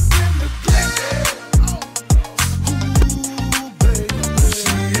body's been neglected. Ooh, baby,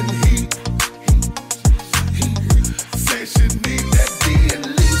 she in heat. Say she need that D at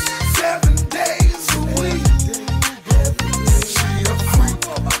least 7 days a week. She a freak.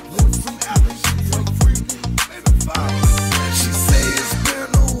 She say it's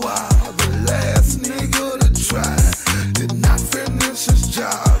been a while. The last nigga to try did not finish his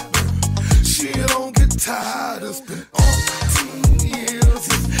job. She don't get tired. It's been 18 years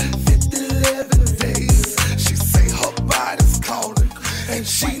and 11 days. She say her body's calling and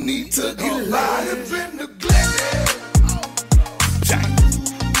she need to get body been neglected.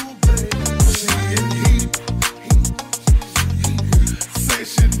 She in heat. Say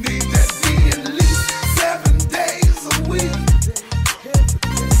she need that D at least 7 days a week.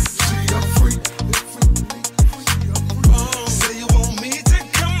 She a freak. Say you want me to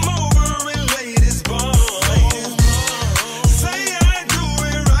come over and lay this bone. Say I do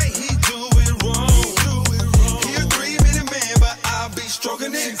it right, he do it wrong. He a 3-minute man, but I'll be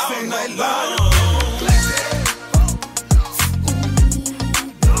stroking it all night long.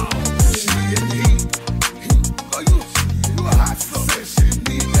 She in heat. Oh, you a hot stuff. Say she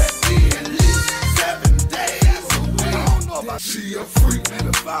need that D at least 7 days a week. She a freak and a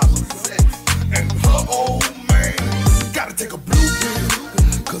violent sex. And her old man gotta take a blue pill,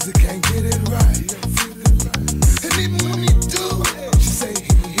 cause he can't get it right. And even when he do, she say he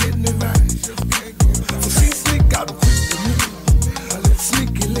hitting it right. So she sneak out quick to me. A little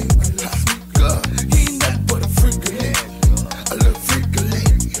sneaky link.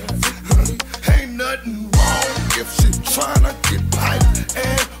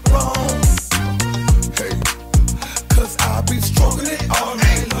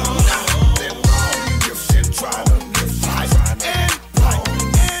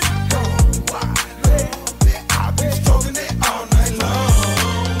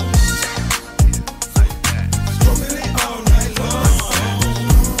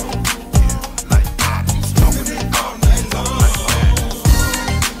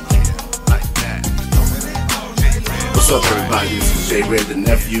 DJ Red the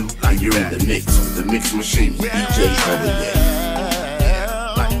nephew, and you're in the mix with the mix machine with DJ BUBBA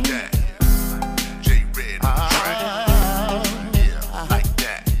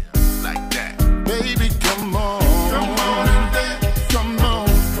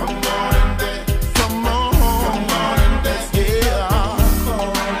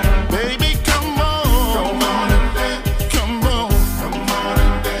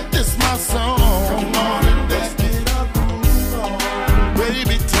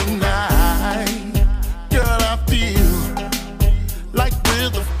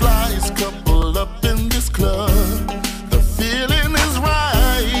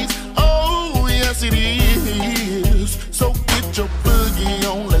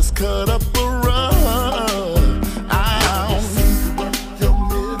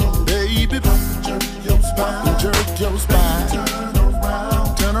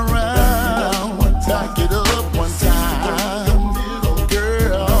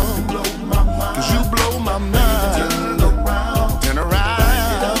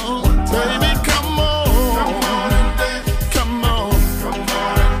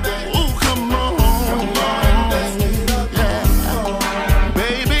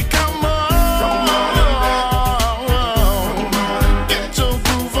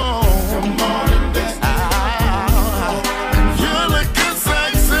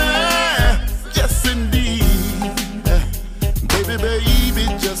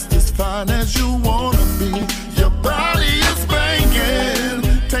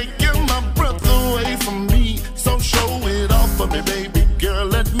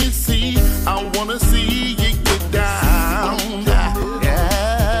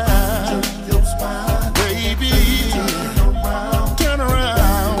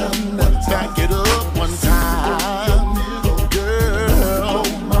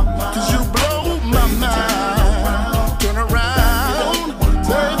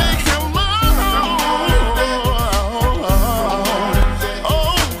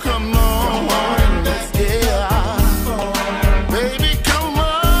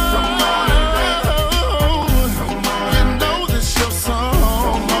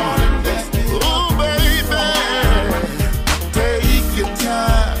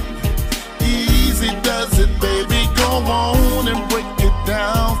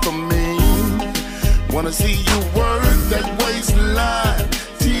YAE.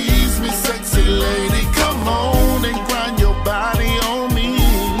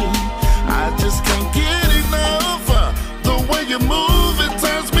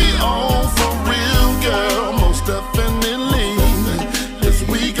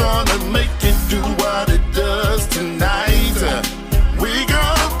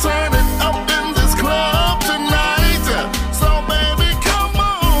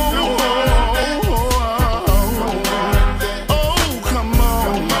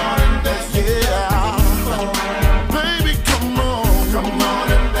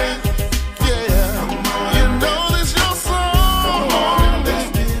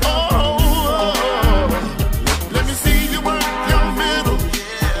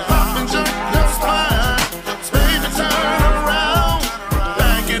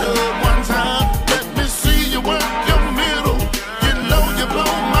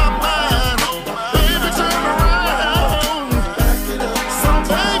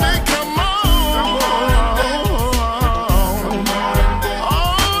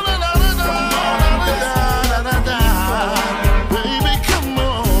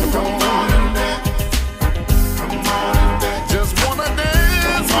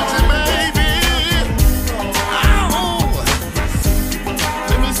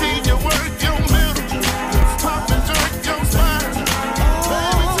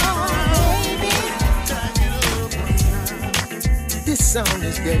 song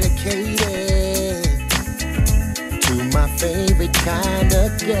is dedicated to my favorite kind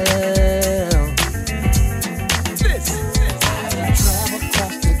of girl. Listen. I travel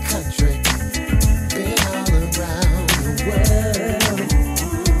across the country, been all around the world.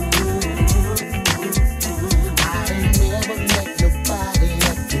 I ain't never met nobody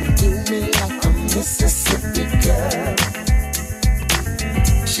that can do me like a Mississippi girl.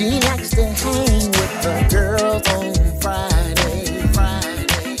 She likes to hang with her girls on Friday,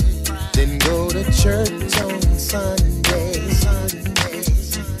 then go to church on Sunday,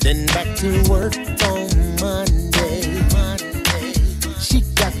 then back to work on Monday. She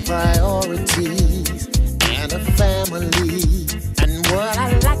got priorities and a family, and what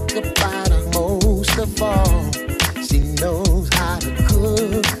I like about her most of all, she knows how to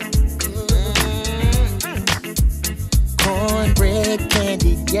cook. Cornbread,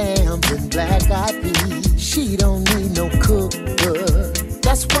 candy, yams, and black-eyed peas. She don't need no cookbook.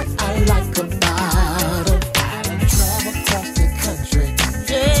 like a bottle. Travel across the country,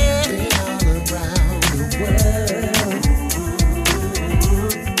 yeah, been all around the world.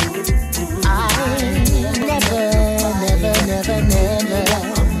 I never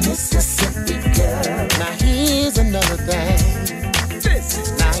a Mississippi girl. Now here's another thing.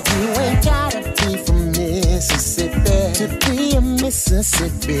 Now you ain't gotta be from Mississippi to be a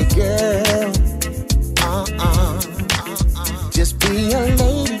Mississippi girl. Just be a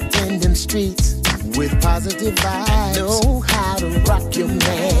lady in them streets with positive vibes. Know how to rock your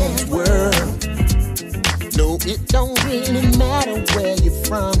man's world. No, it don't really matter where you're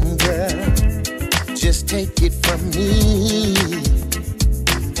from, girl. Just take it from me.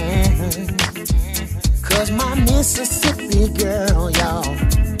 Cause my Mississippi girl, y'all,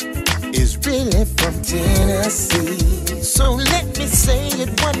 is really from Tennessee. So let me say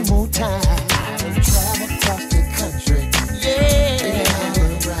it one more time. Travel across the country, yeah, all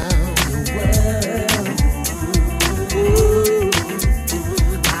around the world. Ooh,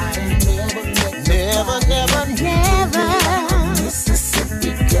 I never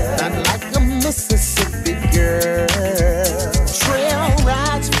Mississippi girl. Not like a Mississippi girl. Trail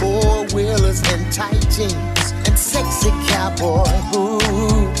rides, four-wheelers, and tight jeans, and sexy cowboy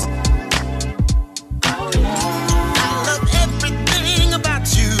boots. I love everything about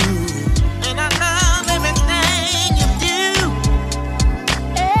you, and I love everything you do.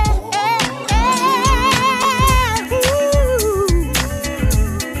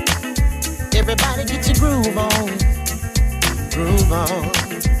 Everybody get your groove on, groove on.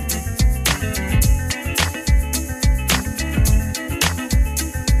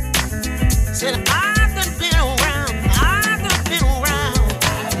 Said I done been around,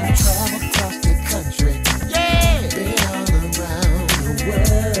 travel across the country, yeah, been all around the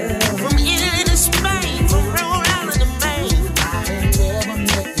world. From Italy to Spain, from Rhode Island to Maine, I ain't never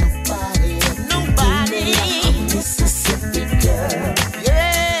met nobody, a Mississippi girl,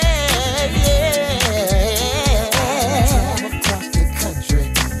 yeah. Travel across the country,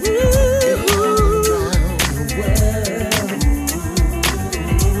 been all around the world.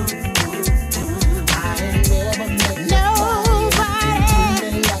 I ain't never met nobody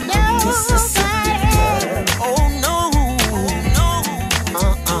like a Mississippi girl. Oh no.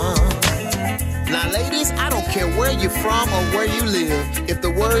 Now ladies, I don't care where you're from or where you live. If the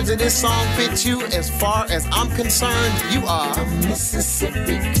words of this song fit you, as far as I'm concerned, you are a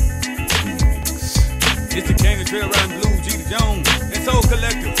Mississippi. It's the King of Trail Riding Blues, G. Jones, and Soul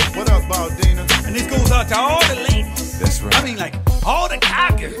Collective. What up, Baldina? And this goes out to all the ladies. That's right. I mean, like, all the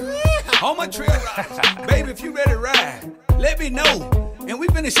cowgirls. All my trail riders. Baby, if you ready to ride, let me know. And we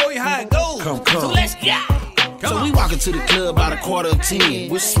finna show you how it goes. Come. So let's go. So we walking to the club by the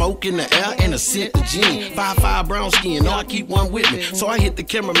 9:45 with smoke in the air and a sip of gin. 5'5" brown skin, know I keep one with me. So I hit the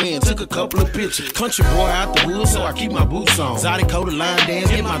cameraman, took a couple of pictures. Country boy out the woods, so I keep my boots on. Zodi coated line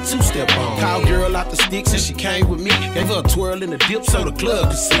dance, get my two-step on. Cowgirl out the sticks and she came with me. Gave her a twirl in the dip so the club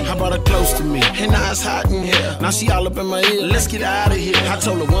could see. How about her close to me? And now it's hot in here. Now she all up in my ear. Let's get out of here. I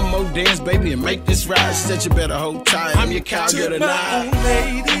told her one more dance, baby, and make this ride. She said you better hold tight. I'm your cowgirl tonight. Took my old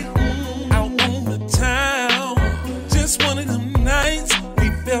lady out on the town. Just one of them nights we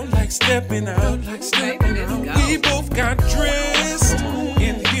felt like stepping out. We both got dressed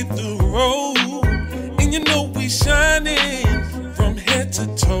and hit the road, and you know we shining from head to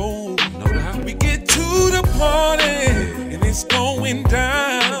toe. We get to the party and it's going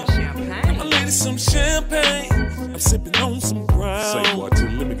down. I'ma lay some champagne, I'm sipping on some brown.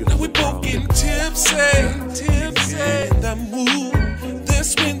 Now we both getting tipsy, and I move.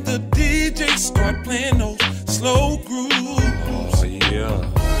 That's when the DJ start playing those slow grooves. Oh, yeah.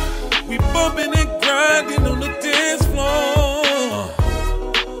 We bumping and grinding on the dance floor.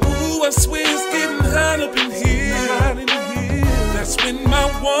 Ooh, I swear it's getting hot up in here. That's when my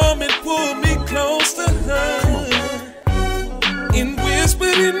woman pulled me close to her and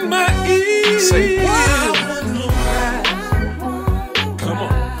whispered in my ear. Say what? I wanna ride. Come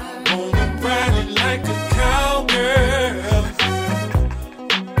on. Wanna ride it like a cowgirl.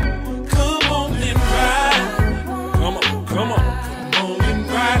 Come on and ride. Come on. Come on and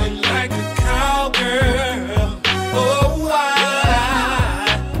ride it like a cowgirl. Oh, I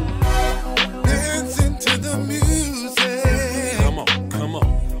dancing to the music. Come on.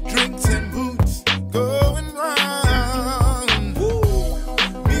 Drinks and boots going round. Woo.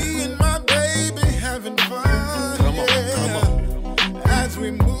 Me and my baby having fun.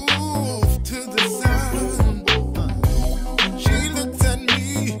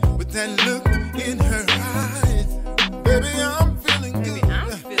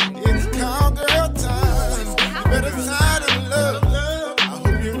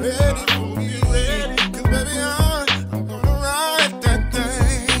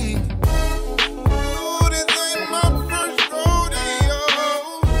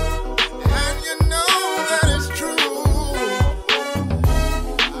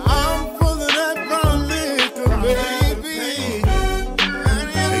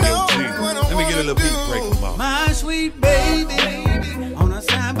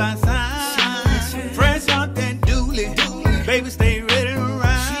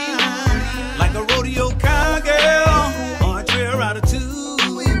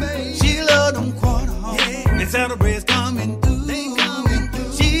 celebrates coming through.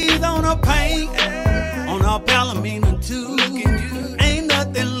 She's on a paint, on a Palomino too. Ain't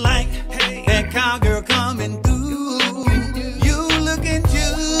nothing like that cowgirl coming through. You looking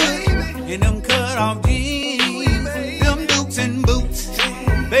good in them cut off jeans, them dukes and boots.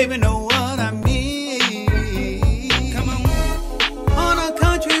 Baby, know what I mean. Come on a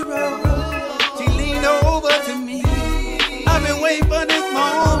country road, she leaned over to me. I've been waiting for this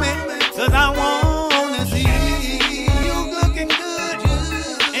moment, 'cause I wanna see you looking good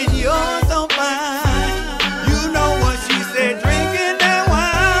and you're so fine. You know what she said, drinking that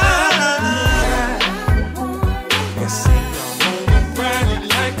wine. Let's see, ride it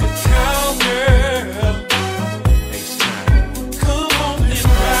like a cowgirl. Next time, come on and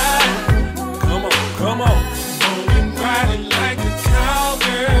ride. Come on, come on. Come on and ride it like a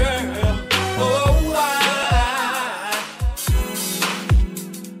cowgirl. Oh, why?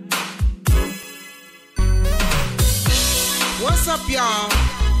 What's up, y'all?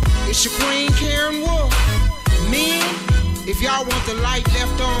 It's your queen, Karen Wolf. Men, if y'all want the light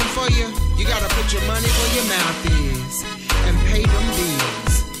left on for you, you gotta put your money where your mouth is and pay them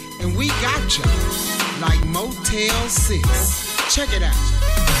bills. And we got you like Motel 6. Check it out.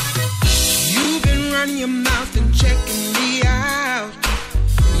 You've been running your mouth and checking me out.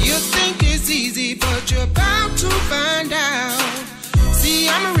 You think it's easy, but you're about to find out. See,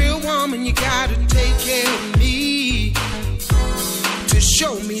 I'm a real woman, you gotta take care of me. To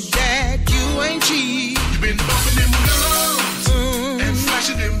show me that you ain't cheap. You've been bumping them gums and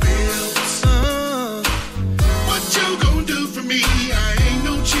flashing them bills. What you gonna do for me? I ain't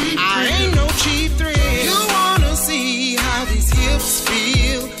no cheap thrill. I ain't no cheap thrill. You wanna see how these hips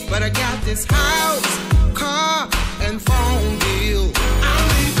feel, but I got this house, car, and phone bill. I'll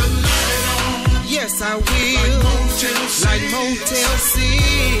leave the light on. Yes, I will. Like Motel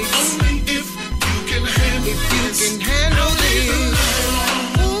 6. Only if you can handle If you can handle this.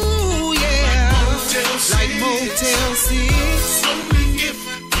 Ooh, yeah. Like Motel 6. Only if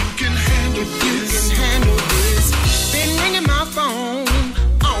you can handle If you can handle this. Been ringing my phone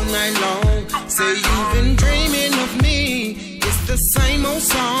all night long. Say you've been dreaming of me. It's the same old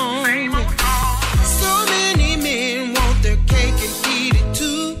song. So many men want their cake and eat it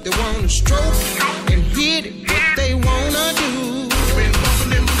too. They wanna stroke and hit it, what they wanna do. You've been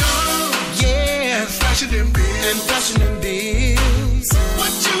bumping them gums, yeah, and flashing them bills. And flashing them bills.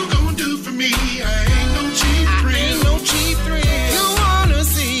 What you gonna do for me? I ain't no cheap thrill. I ain't no cheap thrill. You wanna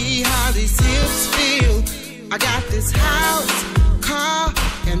see how these hips feel? I got this house, car,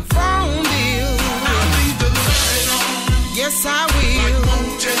 and phone bill. I'll leave the light on. Yes, I will. Like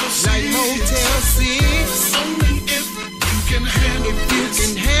Motel 6. Like Motel 6. Only if you can handle If you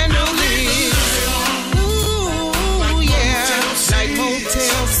can handle this. Ooh, yeah. Like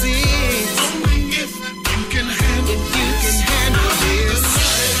Motel 6. Only if you can handle If you can handle this.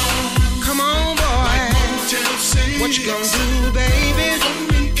 Come on, boy. Motel 6. What you gonna do, baby?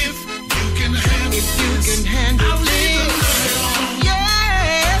 Only if you can handle If you can handle this.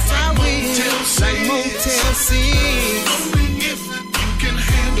 Yes, I will. Like Motel 6. Only if you can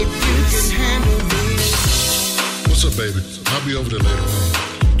handle If you can handle this. What's up, baby? I'll be over there later on.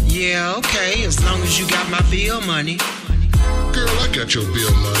 Yeah, okay, as long as you got my bill money. Girl, I got your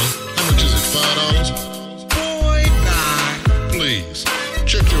bill money. How much is it, $5? Boy, bye. Please,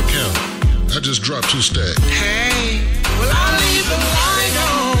 check your account. I just dropped 2 stacks. Hey, well, I'll leave the light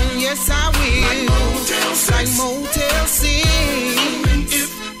on. Yes, I will. Like Motel 6. Like Motel 6. Only if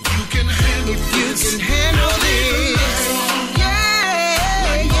you can handle If you can handle this. Yeah,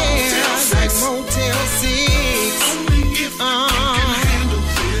 yeah. Like Motel 6. Only if you can handle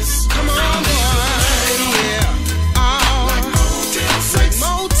this. Come on, boy. Yeah. Oh, Like Motel 6. like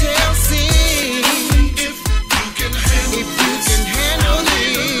Motel 6. Only if you can handle If you can handle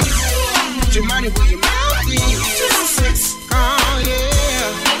this. Put your money where your mouth is. Oh,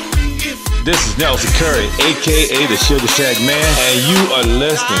 yeah. Only if This is Nelson Curry, aka the Sugar Shack Man, and you are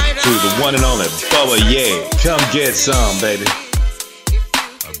listening to the one and only Bubba Yae. Come get some, baby.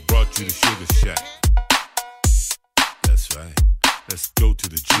 I brought you the Sugar Shack. That's right. Let's go to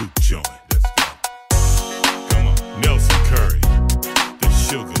the juke joint. Let's go. Come on, Nelson Curry, the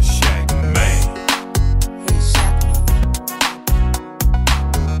Sugar Shack Man.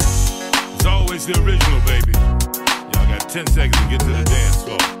 It's always the original, baby. Y'all got 10 seconds to get to the dance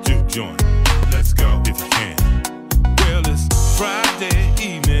floor. Juke joint. Let's go if you can. Well, it's Friday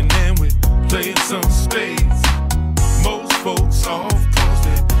evening and we're playing some spades. Most folks off cause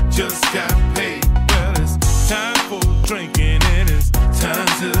they just got paid. Well, it's time for drinking and it's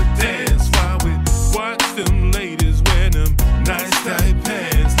time to dance while we watch them ladies wear them nice tight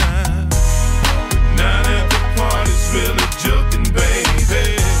pants. Now, we're not at the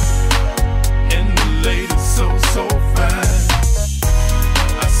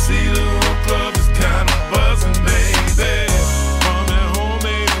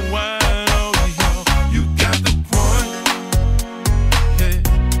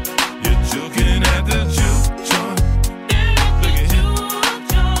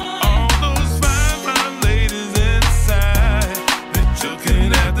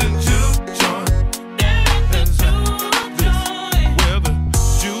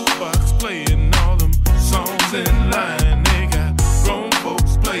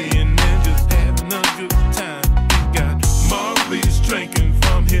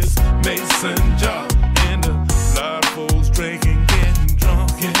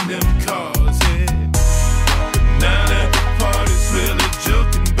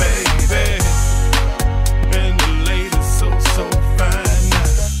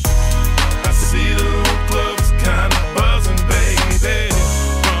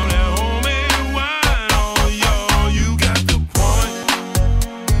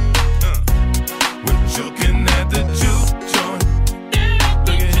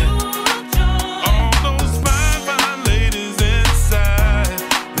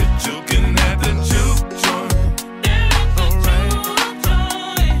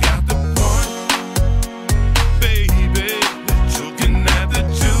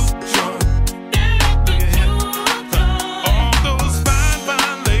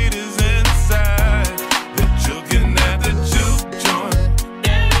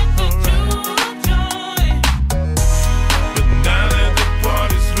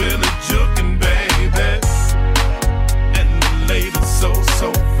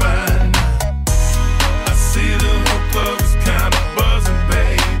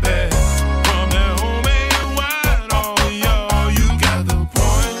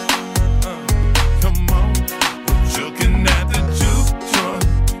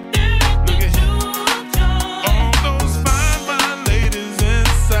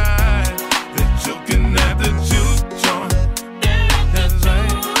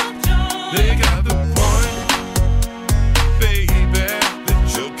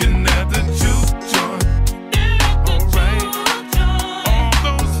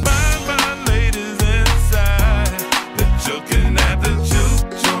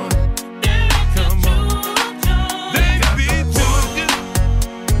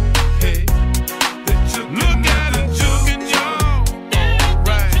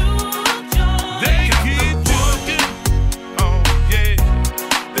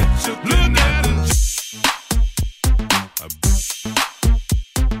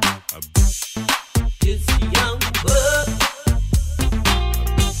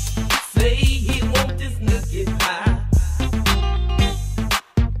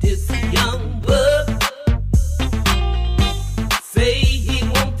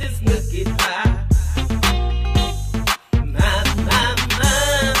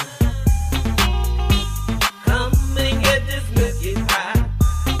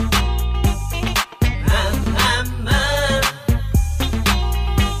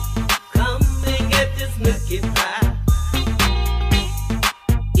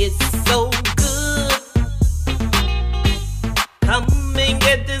It's so good. Come and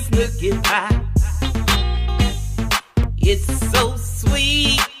get this nookie pie. It's so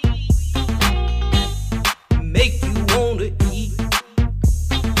sweet. Make you wanna eat.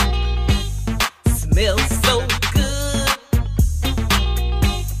 Smells so good.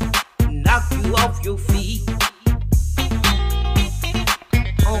 Knock you off your feet.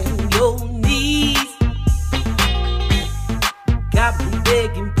 On your knees. Got me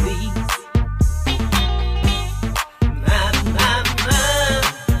begging, please. My.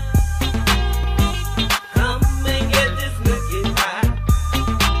 Come and get this nookie pie.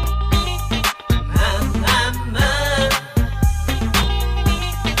 My.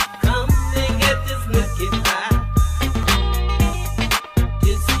 Come and get this nookie pie.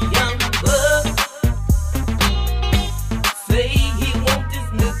 This young buck say he want this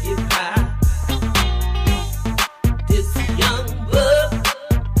nookie pie. This young buck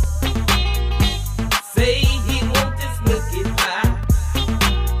say he want this nookie pie.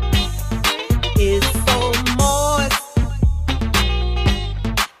 It's so moist.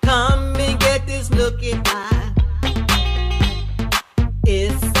 Come and get this nookie pie.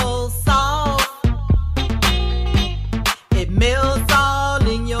 It's so soft. It melts all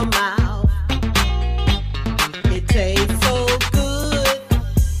in your mouth. It tastes so good.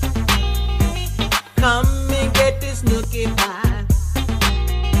 Come and get this nookie pie.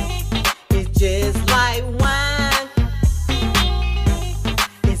 It's just like wine.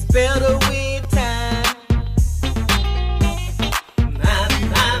 It's better with time. My.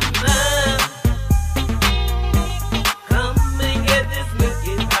 Come and get this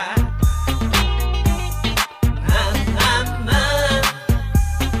nookie pie. My.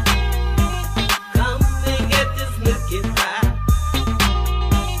 Come and get this nookie pie.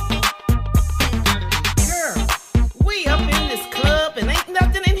 Girl, we up in this club and ain't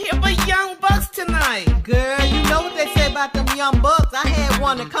nothing in here but young bucks tonight. Girl, you know what they say about them young bucks. I had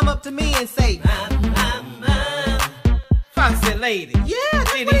one to come up to me and say, Foxy lady. yeah,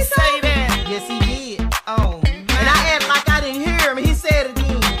 that's Did what he he say said. that? Yes, he did. Oh, And I act like I didn't hear him. He said it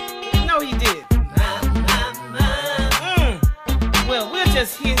again. no, he did. Well, we'll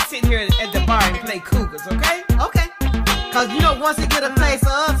just sit here at the bar and play cougars, okay? Okay. Cause you know once he get a taste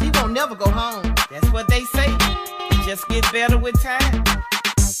of us, he won't never go home. That's what they say. Just get better with time.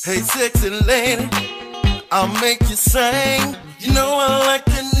 Hey, sexy lady, I'll make you sing. You know I like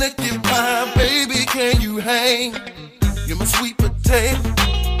your nookie pie, baby, can you hang? You're my sweet potato,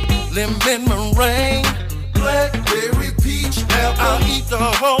 lemon meringue, blackberry peach apple. I'll eat the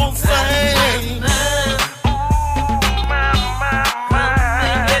whole thing.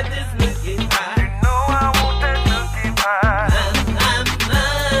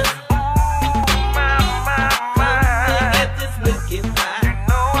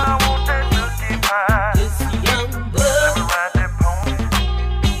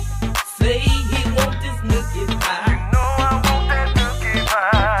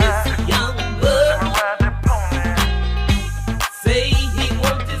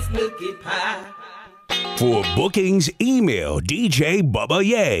 For bookings, email DJ Bubba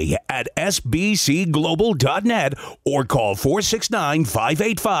Yae at sbcglobal.net or call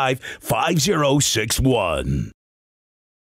 469-585-5061.